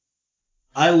 yeah.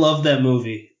 I love that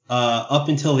movie. Up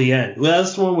until the end. Well,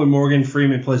 that's the one where Morgan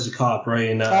Freeman plays the cop, right?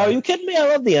 And, are you kidding me? I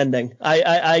love the ending.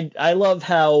 I love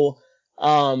how,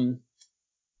 I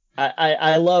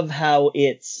love how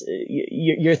it's,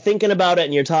 you're thinking about it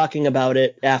and you're talking about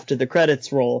it after the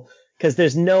credits roll, because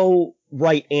there's no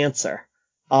right answer.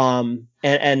 And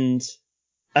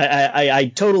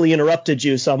I totally interrupted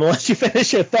you, so I'm gonna let you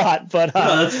finish your thought, but,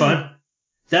 no, that's fine.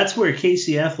 That's where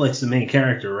Casey Affleck's the main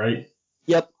character, right?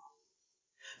 Yep.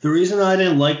 The reason I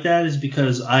didn't like that is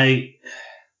because I'm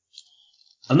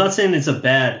not saying it's a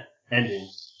bad ending.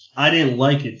 I didn't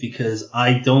like it because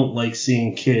I don't like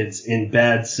seeing kids in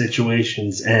bad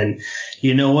situations. And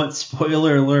you know what?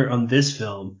 Spoiler alert on this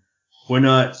film.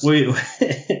 That's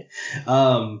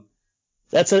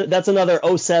another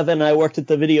 07 I worked at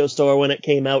the video store when it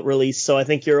came out release, so I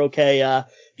think you're okay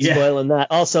spoiling that.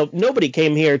 Also, nobody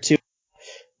came here to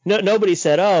nobody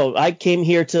said, "Oh, I came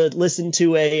here to listen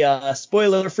to a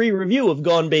spoiler-free review of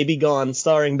Gone Baby Gone,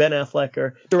 starring Ben Affleck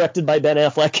or directed by Ben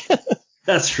Affleck."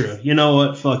 That's true. You know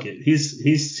what? Fuck it.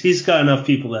 He's got enough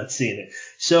people that's seen it.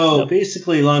 So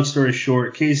basically, long story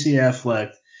short, Casey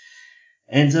Affleck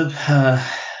ends up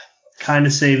kind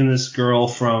of saving this girl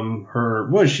from her.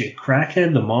 What is she? A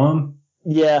crackhead? The mom?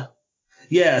 Yeah.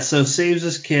 Yeah. So saves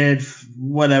this kid,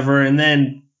 whatever, and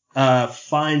then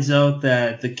finds out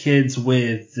that the kid's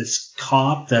with this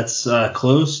cop that's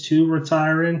close to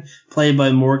retiring, played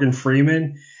by Morgan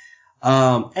Freeman.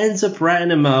 Ends up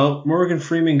ratting him out. Morgan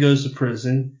Freeman goes to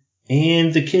prison,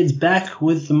 and the kid's back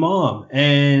with the mom.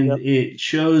 And it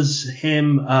shows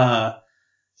him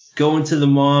going to the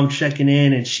mom, checking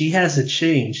in, and she hasn't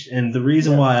changed. And the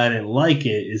reason why I didn't like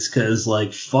it is because,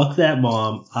 like, fuck that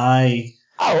mom. Oh,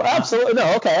 absolutely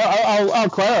no. Okay, I'll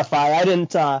clarify. I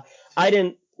didn't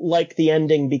like the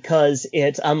ending because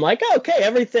I'm like, okay,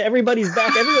 everybody's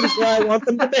back, everybody's where I want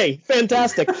them to be.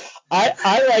 Fantastic.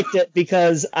 I liked it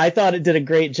because I thought it did a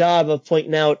great job of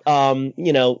pointing out,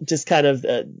 just kind of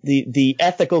the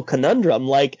ethical conundrum.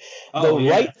 Like,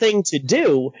 right thing to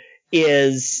do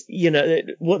is,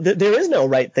 there is no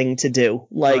right thing to do.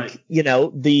 Like,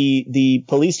 Right. The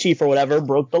police chief or whatever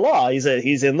broke the law.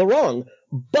 He's in the wrong.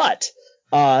 But,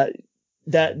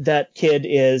 that kid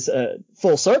is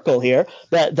full circle here.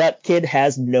 That kid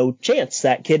has no chance.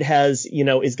 That kid has,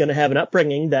 is going to have an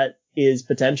upbringing that is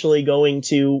potentially going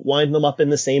to wind them up in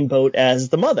the same boat as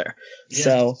the mother. Yeah.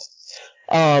 So,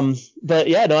 but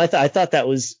yeah, no, I thought that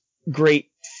was great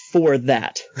for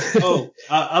that.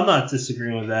 I'm not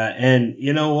disagreeing with that. And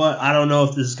you know what? I don't know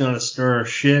if this is going to stir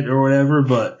shit or whatever,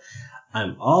 but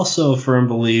I'm also a firm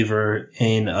believer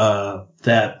in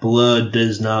that blood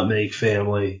does not make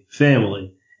family.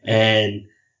 And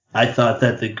I thought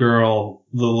that the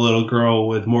little girl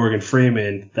with Morgan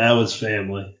Freeman, that was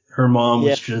family. Her mom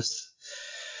was just,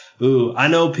 I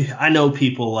know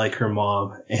people like her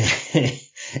mom,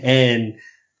 and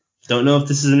don't know if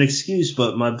this is an excuse,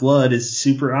 but my blood is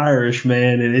super Irish,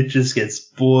 man, and it just gets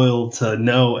boiled to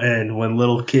no end when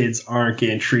little kids aren't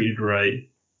getting treated right.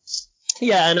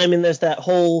 Yeah, and I mean, there's that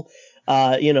whole,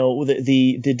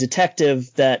 the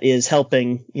detective that is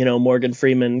helping, Morgan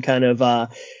Freeman kind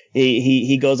of,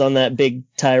 he goes on that big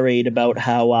tirade about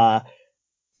how,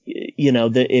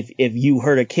 if you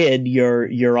hurt a kid,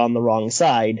 you're on the wrong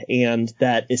side, and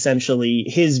that essentially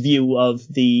his view of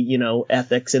the,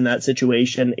 ethics in that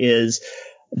situation is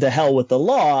the hell with the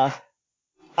law.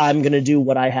 I'm going to do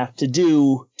what I have to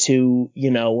do to,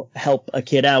 help a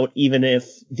kid out, even if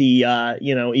the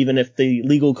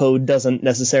legal code doesn't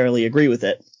necessarily agree with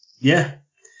it. Yeah.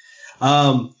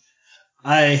 I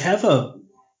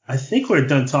think we're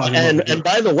done talking. And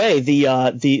by the way,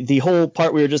 the whole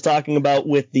part we were just talking about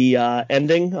with the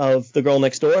ending of The Girl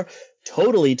Next Door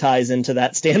totally ties into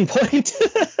that standpoint.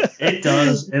 It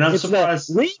does, and I'm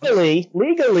surprised. Legally,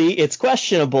 it's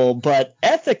questionable, but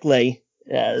ethically,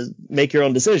 make your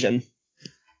own decision.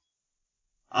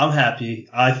 I'm happy.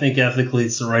 I think ethically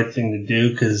it's the right thing to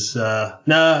do because,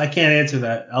 no, I can't answer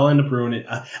that. I'll end up ruining it.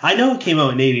 I know it came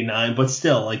out in 89, but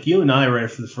still, like you and I read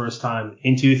it for the first time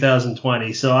in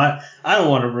 2020, so I don't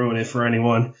want to ruin it for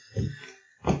anyone.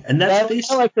 And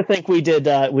that's I like to think we did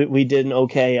an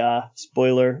okay,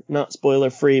 spoiler, not spoiler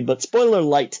free, but spoiler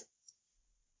light.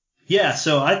 Yeah,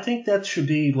 so I think that should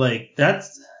be like,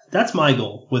 that's my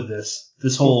goal with this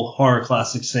whole horror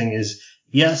classics thing is,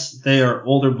 yes, they are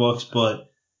older books, but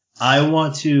I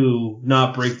want to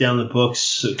not break down the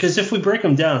books, because if we break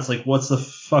them down, it's like, what's the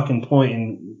fucking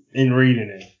point in reading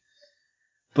it?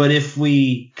 But if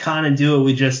we kind of do what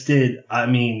we just did, I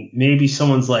mean, maybe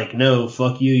someone's like, no,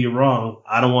 fuck you, you're wrong.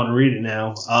 I don't want to read it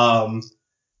now.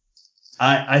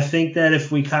 I think that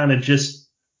if we kind of just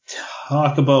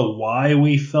talk about why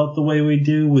we felt the way we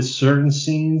do with certain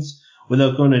scenes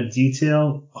without going into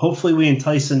detail, hopefully we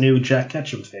entice a new Jack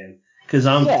Ketchum fan. Because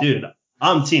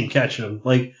I'm Team Ketchum.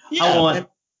 Like, I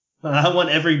want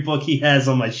every book he has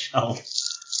on my shelf.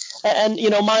 And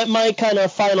my kind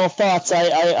of final thoughts,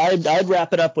 I'd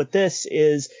wrap it up with this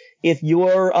is, if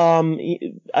you're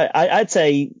I'd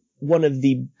say one of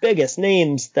the biggest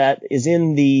names that is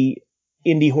in the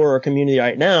indie horror community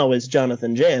right now is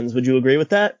Jonathan Janz. Would you agree with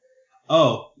that?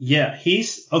 Oh, yeah.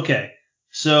 He's okay.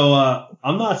 So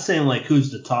I'm not saying like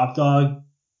who's the top dog,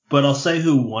 but I'll say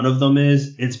who one of them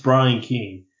is. It's Brian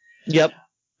Keene. Yep.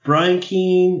 Brian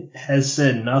Keene has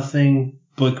said nothing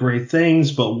but great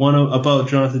things, but about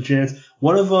Jonathan Janz.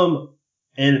 One of them,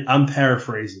 and I'm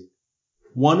paraphrasing,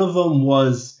 one of them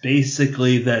was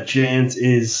basically that Janz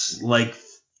is like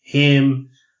him.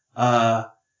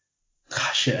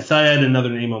 Shit, I thought I had another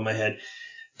name on my head,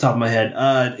 top of my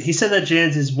head. He said that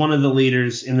Janz is one of the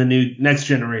leaders in the new next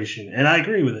generation, and I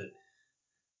agree with it.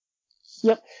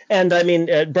 Yep, and I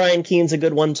mean, Brian Keene's a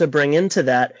good one to bring into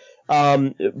that.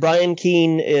 Brian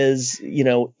Keene is,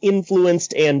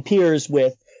 influenced and peers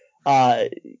with,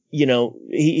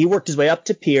 he worked his way up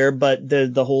to peer, but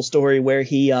the whole story where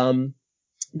he,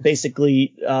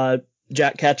 basically,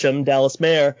 Jack Ketchum, Dallas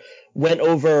Mayer, went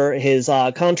over his,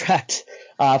 contract,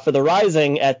 for The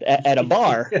Rising at a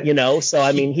bar, so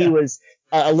I mean, he was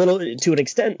a little, to an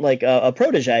extent, like a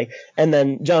protege. And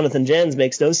then Jonathan Janz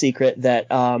makes no secret that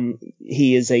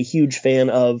he is a huge fan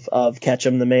of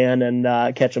Ketchum the man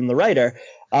and Ketchum the writer.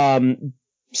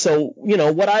 So,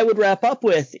 what I would wrap up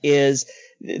with is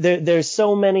there's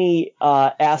so many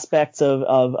aspects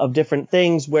of different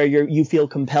things where you feel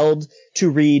compelled to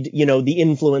read, the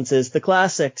influences, the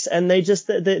classics, and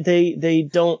they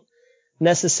don't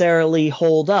necessarily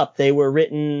hold up. They were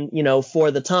written,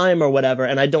 for the time or whatever,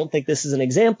 and I don't think this is an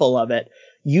example of it.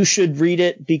 You should read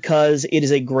it because it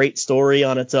is a great story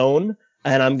on its own,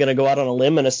 and I'm going to go out on a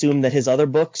limb and assume that his other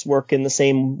books work in the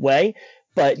same way,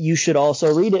 but you should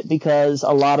also read it because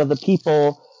a lot of the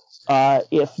people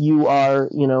if you are,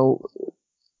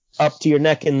 up to your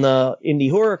neck in the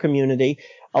indie horror community,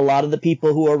 a lot of the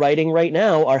people who are writing right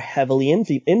now are heavily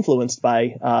influenced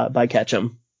by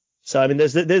Ketchum. So I mean,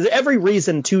 there's every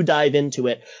reason to dive into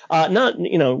it. Not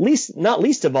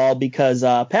least of all because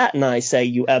Pat and I say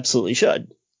you absolutely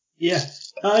should. Yeah,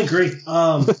 I agree.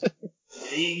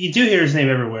 You do hear his name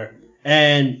everywhere,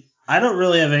 and I don't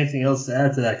really have anything else to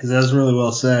add to that because that was really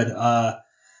well said.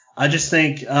 I just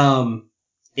think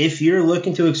if you're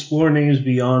looking to explore names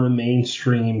beyond a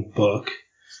mainstream book,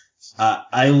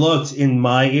 I looked in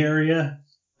my area.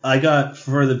 I got,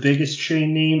 for the biggest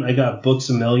chain name, I got Books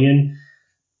A Million.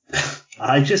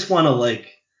 I just want to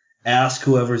ask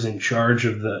whoever's in charge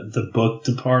of the book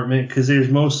department, because there's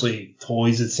mostly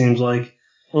toys, it seems like.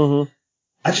 Mm-hmm.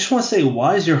 I just want to say,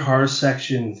 why is your horror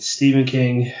section Stephen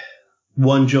King,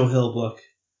 one Joe Hill book,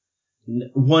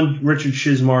 one Richard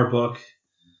Chizmar book?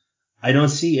 I don't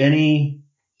see any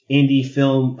indie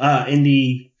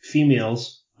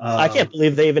females. I can't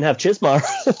believe they even have Chizmar.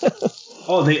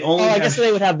 Oh, they only. I guess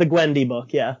they would have the Gwendy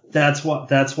book, yeah. That's why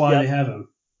Yep. they have him.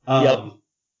 Yep.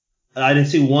 I didn't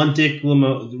see one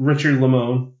Richard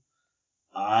Lamone.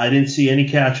 I didn't see any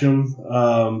Ketchum.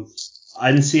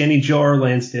 I didn't see any Joe R.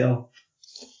 Lansdale.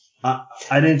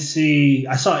 I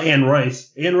saw Anne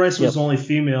Rice. Anne Rice was the only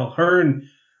female. Her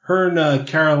and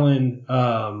Carolyn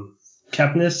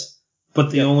Kepnes.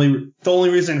 But the only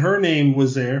reason her name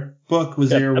was there, book was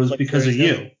there, was because of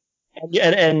you.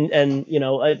 And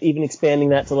even expanding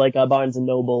that to Barnes and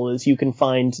Noble is you can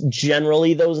find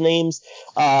generally those names,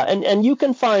 and you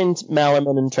can find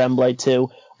Mallerman and Tremblay too.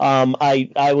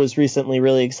 I was recently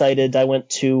really excited. I went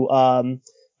to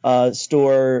a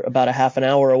store about a half an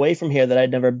hour away from here that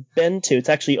I'd never been to. It's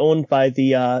actually owned by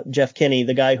the Jeff Kinney,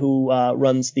 the guy who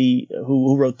runs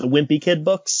who wrote the Wimpy Kid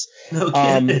books. No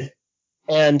kidding.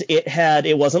 And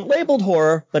it wasn't labeled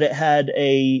horror, but it had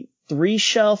a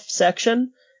 3-shelf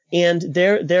section, and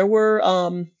there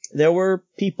were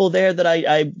people there that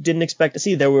I didn't expect to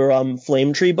see. There were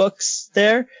Flame Tree books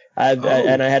there, and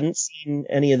I hadn't seen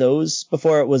any of those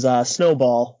before. It was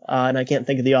Snowball, and I can't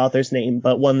think of the author's name,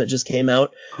 but one that just came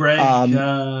out. Greg,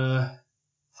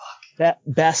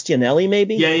 Bastianelli,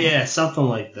 maybe? Yeah, something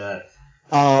like that.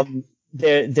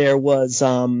 There was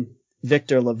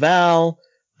Victor Laval.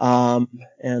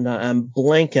 And I'm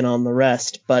blanking on the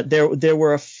rest, but there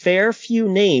were a fair few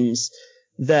names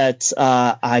that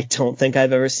I don't think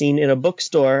I've ever seen in a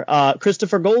bookstore.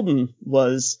 Christopher Golden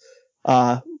was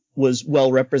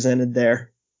well represented there.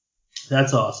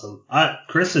 That's awesome.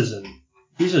 Chris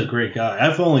he's a great guy.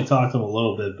 I've only talked to him a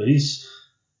little bit, but he's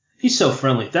so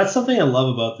friendly. That's something I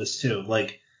love about this too.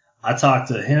 I talked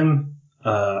to him,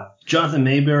 Jonathan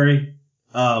Mayberry,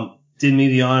 did me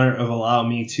the honor of allowing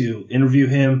me to interview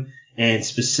him and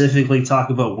specifically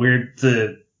talk about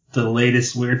the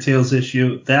latest Weird Tales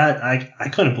issue. That I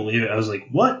couldn't believe it. I was like,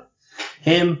 what?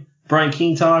 Him, Brian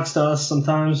Keene talks to us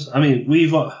sometimes. I mean,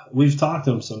 we've talked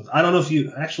to him some. I don't know if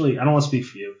you actually. I don't want to speak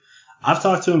for you. I've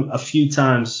talked to him a few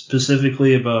times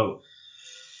specifically about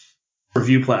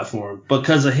review platform.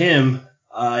 Because of him,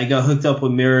 I got hooked up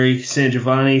with Mary San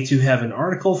Giovanni to have an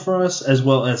article for us, as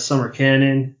well as Summer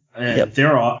Cannon. And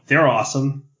they're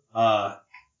awesome.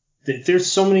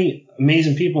 There's so many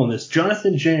amazing people in this.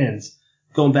 Jonathan Jans,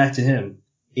 going back to him,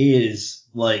 is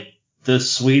the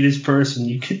sweetest person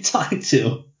you could talk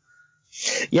to.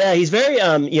 Yeah, he's very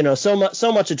so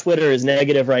much of Twitter is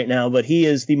negative right now, but he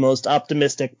is the most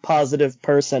optimistic, positive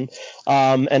person.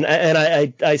 And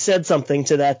I said something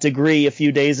to that degree a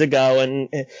few days ago, and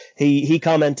he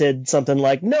commented something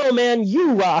like, "No, man,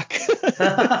 you rock. You're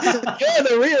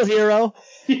the real hero."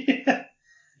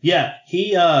 Yeah,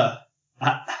 he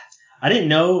I didn't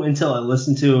know until I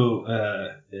listened to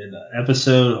an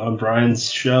episode on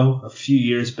Brian's show a few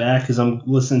years back, because I'm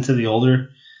listening to the older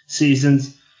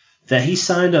seasons, that he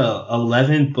signed a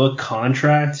 11-book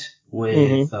contract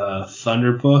with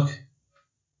Thunderbook.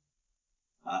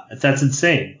 That's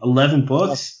insane. 11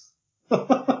 books?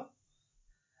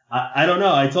 I don't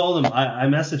know. I told him, I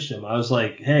messaged him. I was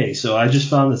like, hey, so I just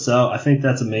found this out. I think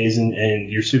that's amazing,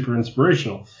 and you're super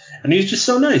inspirational. And he's just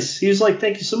so nice. He was like,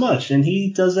 thank you so much. And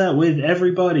he does that with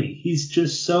everybody. He's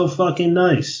just so fucking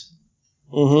nice.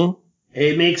 Mm-hmm.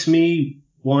 It makes me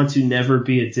want to never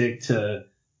be a dick to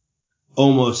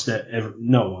almost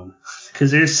no one.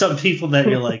 Because there's some people that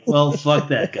you're like, well, fuck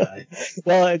that guy.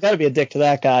 Well, I gotta be a dick to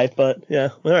that guy, but yeah,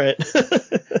 all right.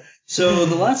 So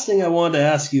the last thing I wanted to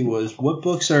ask you was, what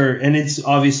books and it's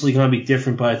obviously going to be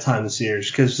different by the time this airs,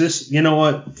 because this, you know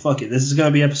what, fuck it, this is going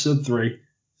to be episode 3.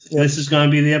 Yep. This is going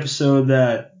to be the episode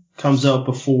that comes out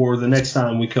before the next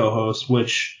time we co-host,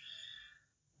 which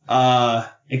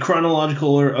in chronological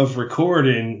order of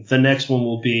recording, the next one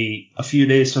will be a few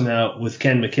days from now with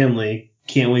Ken McKinley.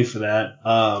 Can't wait for that.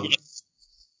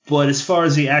 But as far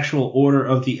as the actual order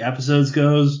of the episodes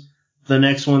goes, the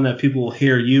next one that people will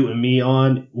hear you and me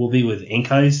on will be with Ink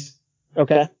Heist.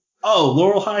 Okay. Oh,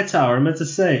 Laurel Hightower, I meant to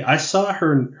say, I saw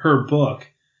her book,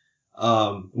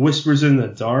 Whispers in the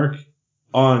Dark,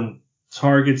 on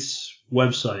Target's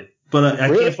website. But I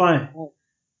Really? can't find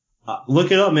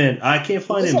look it up, man. I can't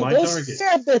find it in my Target. There's a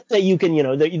fair bit that you can,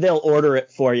 they'll order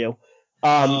it for you.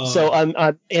 So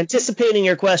I'm anticipating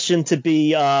your question to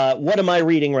be, what am I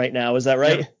reading right now? Is that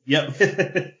right?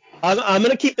 Yep. I'm going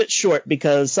to keep it short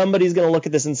because somebody's going to look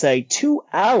at this and say, 2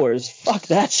 hours? Fuck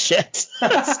that shit.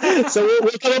 So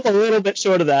we'll come up a little bit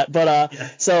short of that. But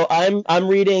So I'm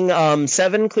reading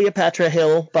 7 Cleopatra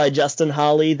Hill by Justin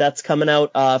Hawley. That's coming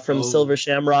out from Silver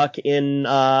Shamrock in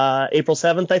April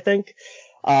 7th, I think.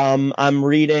 I'm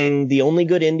reading The Only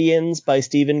Good Indians by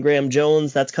Stephen Graham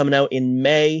Jones. That's coming out in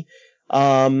May.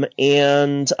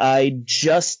 And I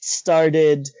just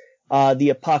started The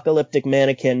Apocalyptic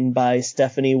Mannequin by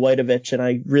Stephanie Wojtowicz, and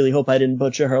I really hope I didn't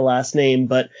butcher her last name,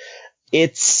 but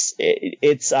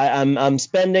I'm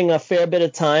spending a fair bit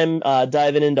of time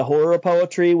diving into horror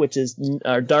poetry, which is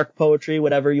or dark poetry,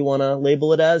 whatever you want to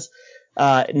label it as.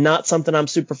 Not something I'm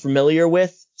super familiar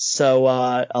with, so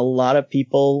a lot of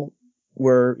people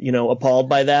were, appalled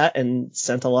by that and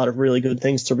sent a lot of really good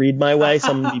things to read my way. So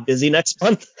I'm going to be busy next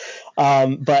month.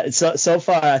 But so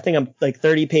far, I think I'm like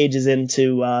 30 pages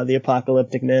into The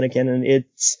Apocalyptic Mannequin, and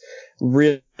it's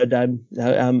really good.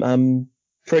 I'm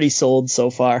pretty sold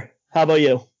so far. How about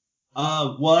you?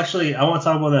 Well, actually, I want to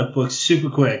talk about that book super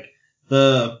quick.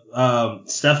 The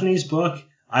Stephanie's book,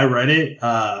 I read it.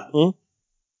 I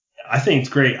think it's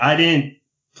great.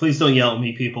 Please don't yell at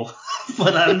me, people.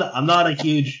 But I'm not a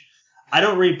huge. I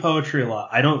don't read poetry a lot.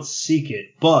 I don't seek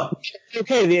it, but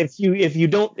okay. If you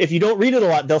don't read it a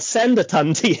lot, they'll send a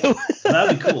ton to you.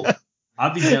 That'd be cool.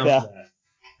 I'd be down for that,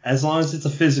 as long as it's a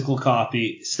physical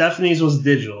copy. Stephanie's was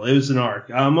digital. It was an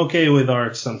ARC. I'm okay with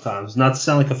ARC sometimes. Not to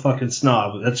sound like a fucking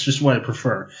snob, but that's just what I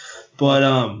prefer.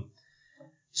 But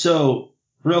so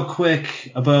real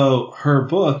quick about her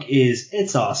book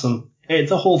it's awesome.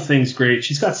 The whole thing's great.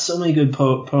 She's got so many good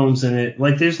poems in it.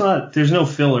 Like there's no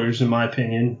fillers in my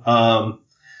opinion.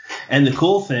 And the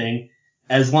cool thing,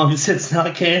 as long as it's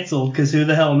not canceled, because who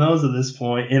the hell knows at this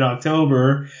point, in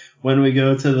October when we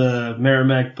go to the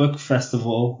Merrimack Book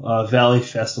Festival, Valley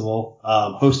Festival,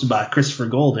 hosted by Christopher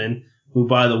Golden, who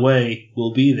by the way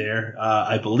will be there,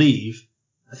 I believe.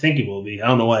 I think he will be. I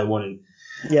don't know why I wouldn't.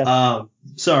 Yeah.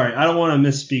 Sorry, I don't want to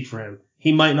misspeak for him.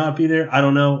 He might not be there. I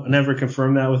don't know. I never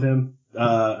confirmed that with him.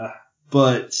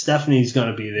 But Stephanie's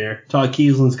gonna be there. Todd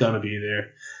Kieslin's gonna be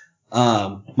there.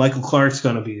 Michael Clark's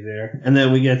gonna be there. And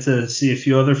then we get to see a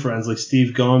few other friends like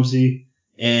Steve Gomsey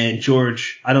and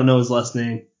George. I don't know his last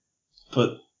name,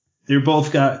 but they're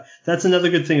both that's another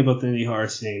good thing about the indie horror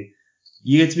scene.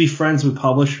 You get to be friends with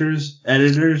publishers,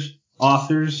 editors,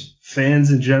 authors,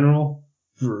 fans in general,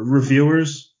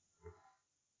 reviewers.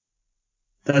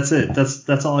 That's it.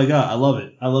 That's all I got. I love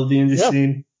it. I love the indie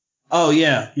scene. Oh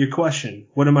yeah, your question.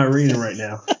 What am I reading right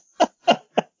now?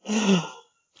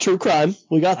 True crime.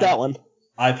 We got that one.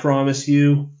 I promise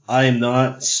you, I am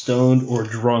not stoned or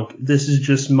drunk. This is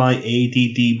just my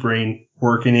ADD brain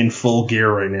working in full gear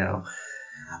right now.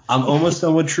 I'm almost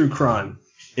done with true crime.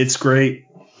 It's great.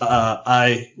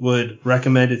 I would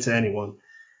recommend it to anyone.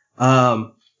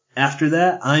 After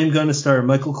that, I'm going to start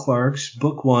Michael Clark's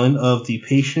book 1 of The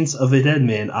Patience of a Dead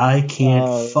Man. I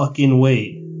can't fucking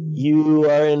wait. You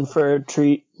are in for a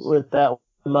treat with that.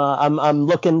 I'm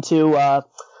looking to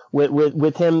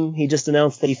with him. He just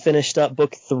announced that he finished up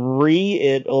book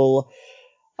 3.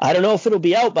 I don't know if it'll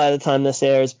be out by the time this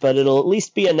airs, but it'll at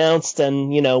least be announced, and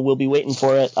we'll be waiting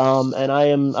for it. And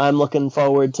I'm looking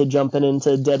forward to jumping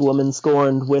into Dead Woman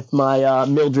Scorned with my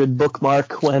Mildred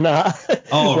bookmark when I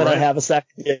have a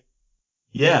second.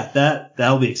 Yeah,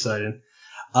 that'll be exciting.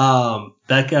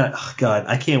 That guy, oh God,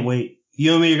 I can't wait.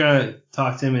 You and me are gonna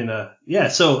talk to him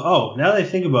So now that I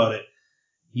think about it,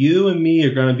 you and me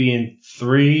are gonna be in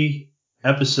 3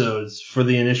 episodes for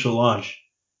the initial launch.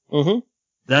 Mm-hmm.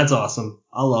 That's awesome.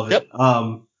 I love it.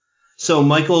 So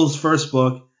Michael's first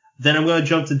book, then I'm going to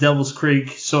jump to Devil's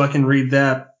Creek so I can read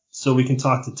that so we can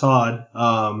talk to Todd.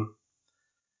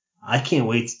 I can't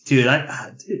wait. Dude,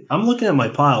 I'm looking at my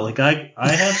pile. Like I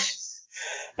have.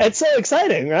 It's so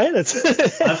exciting, right?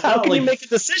 How can you make a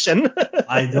decision?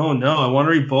 I don't know. I want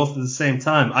to read both at the same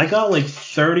time. I got like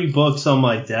 30 books on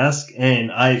my desk,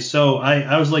 and I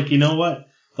was like, you know what?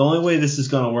 The only way this is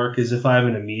going to work is if I have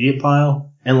an immediate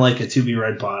pile and like a to be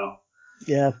read pile.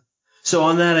 Yeah. So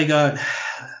on that, I got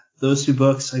those 2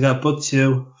 books. I got book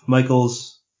 2,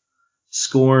 Michael's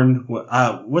Scorned.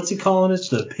 What's he calling it?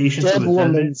 The Patience Dead of a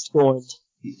Woman Scorned.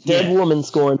 Dead Woman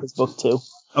Scorned is book 2.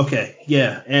 Okay,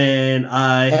 yeah, and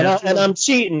I'm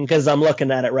cheating because I'm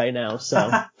looking at it right now. So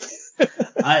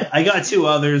I got 2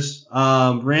 others.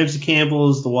 Ramsey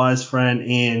Campbell's The Wise Friend,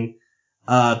 and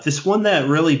this one that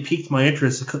really piqued my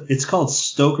interest. It's called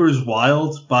Stoker's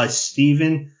Wild by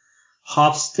Stephen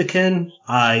Hopstaken.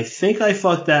 I think I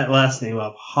fucked that last name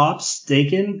up.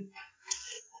 Hopstaken.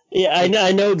 Yeah,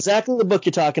 I know exactly the book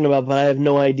you're talking about, but I have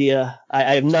no idea.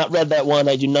 I have not read that one.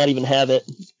 I do not even have it.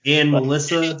 And but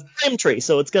Melissa. It's Time Tree,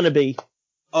 so it's going to be.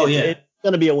 Oh, yeah. It's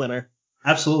going to be a winner.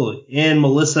 Absolutely. And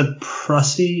Melissa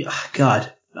Prussy. Oh,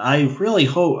 God, I really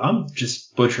hope. I'm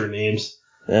just butchering names.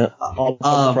 Yeah.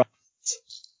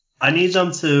 I need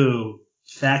them to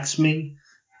fax me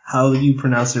how you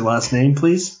pronounce their last name,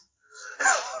 please.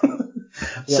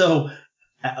 Yep. So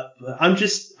I'm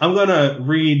going to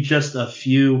read just a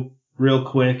few real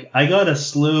quick. I got a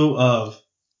slew of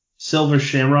Silver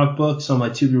Shamrock books on my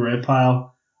to be read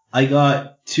pile. I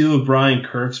got 2 of Brian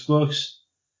Kirk's books.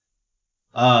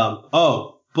 But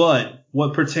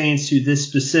what pertains to this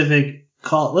specific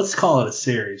let's call it a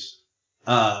series.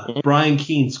 Brian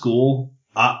Keene School.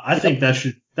 I think that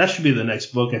should be the next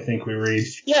book I think we read.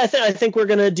 Yeah, I think we're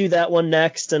gonna do that one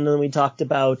next, and then we talked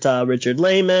about Richard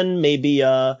Lehman, maybe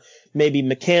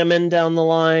McCammon down the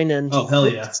line, and hell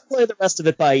yeah, let's play the rest of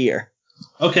it by ear.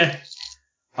 Okay.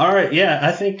 All right. Yeah,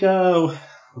 I think.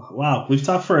 Wow, we've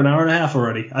talked for an hour and a half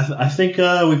already. I think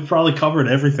we've probably covered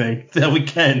everything that we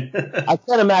can. I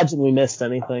can't imagine we missed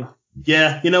anything.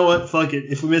 Yeah, you know what? Fuck it.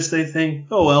 If we missed anything,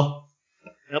 oh well.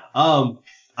 Yep.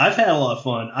 I've had a lot of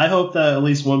fun. I hope that at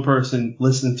least one person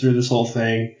listened through this whole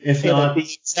thing. If not, be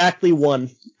exactly one.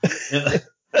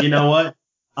 You know what?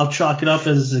 I'll chalk it up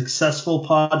as a successful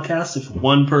podcast if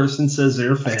one person says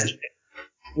they're a fan.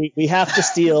 We have to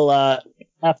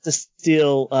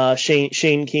steal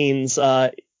Shane Keen's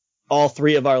all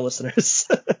 3 of our listeners.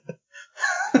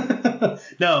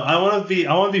 No, I want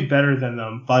to be better than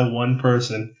them by one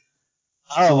person.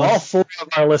 Oh, all 4 of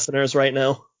our listeners right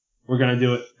now. We're gonna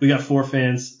do it. We got 4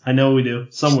 fans. I know we do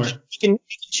somewhere. You can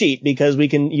cheat because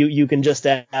you can just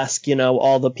ask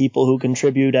all the people who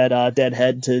contribute at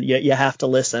Deadhead to you have to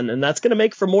listen, and that's gonna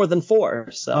make for more than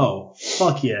 4. So. Oh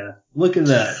fuck yeah! Look at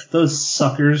that. Those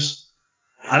suckers.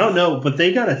 I don't know, but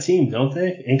they got a team, don't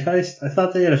they? Inkheist? I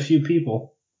thought they had a few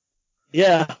people.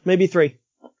 Yeah, maybe 3.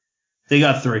 They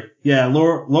got 3. Yeah,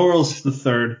 Laurel's the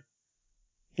 3rd.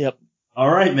 Yep. All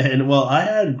right, man. Well, I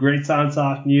had a great time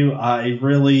talking to you. I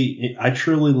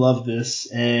truly love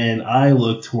this, and I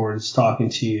look towards talking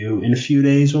to you in a few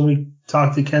days when we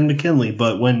talk to Ken McKinley.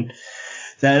 But when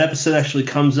that episode actually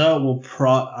comes out,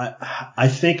 I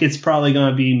think it's probably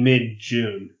going to be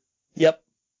mid-June. Yep.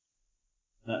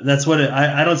 That's what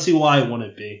I don't see why it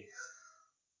wouldn't be.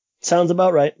 Sounds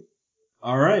about right.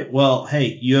 All right. Well,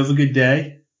 hey, you have a good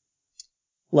day.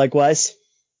 Likewise.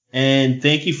 And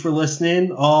thank you for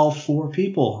listening, all 4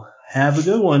 people. Have a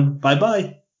good one.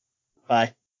 Bye-bye.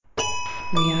 Bye.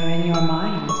 We are in your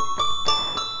mind.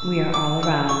 We are all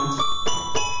around.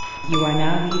 You are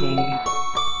now leaving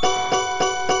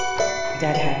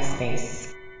Deadhead Space.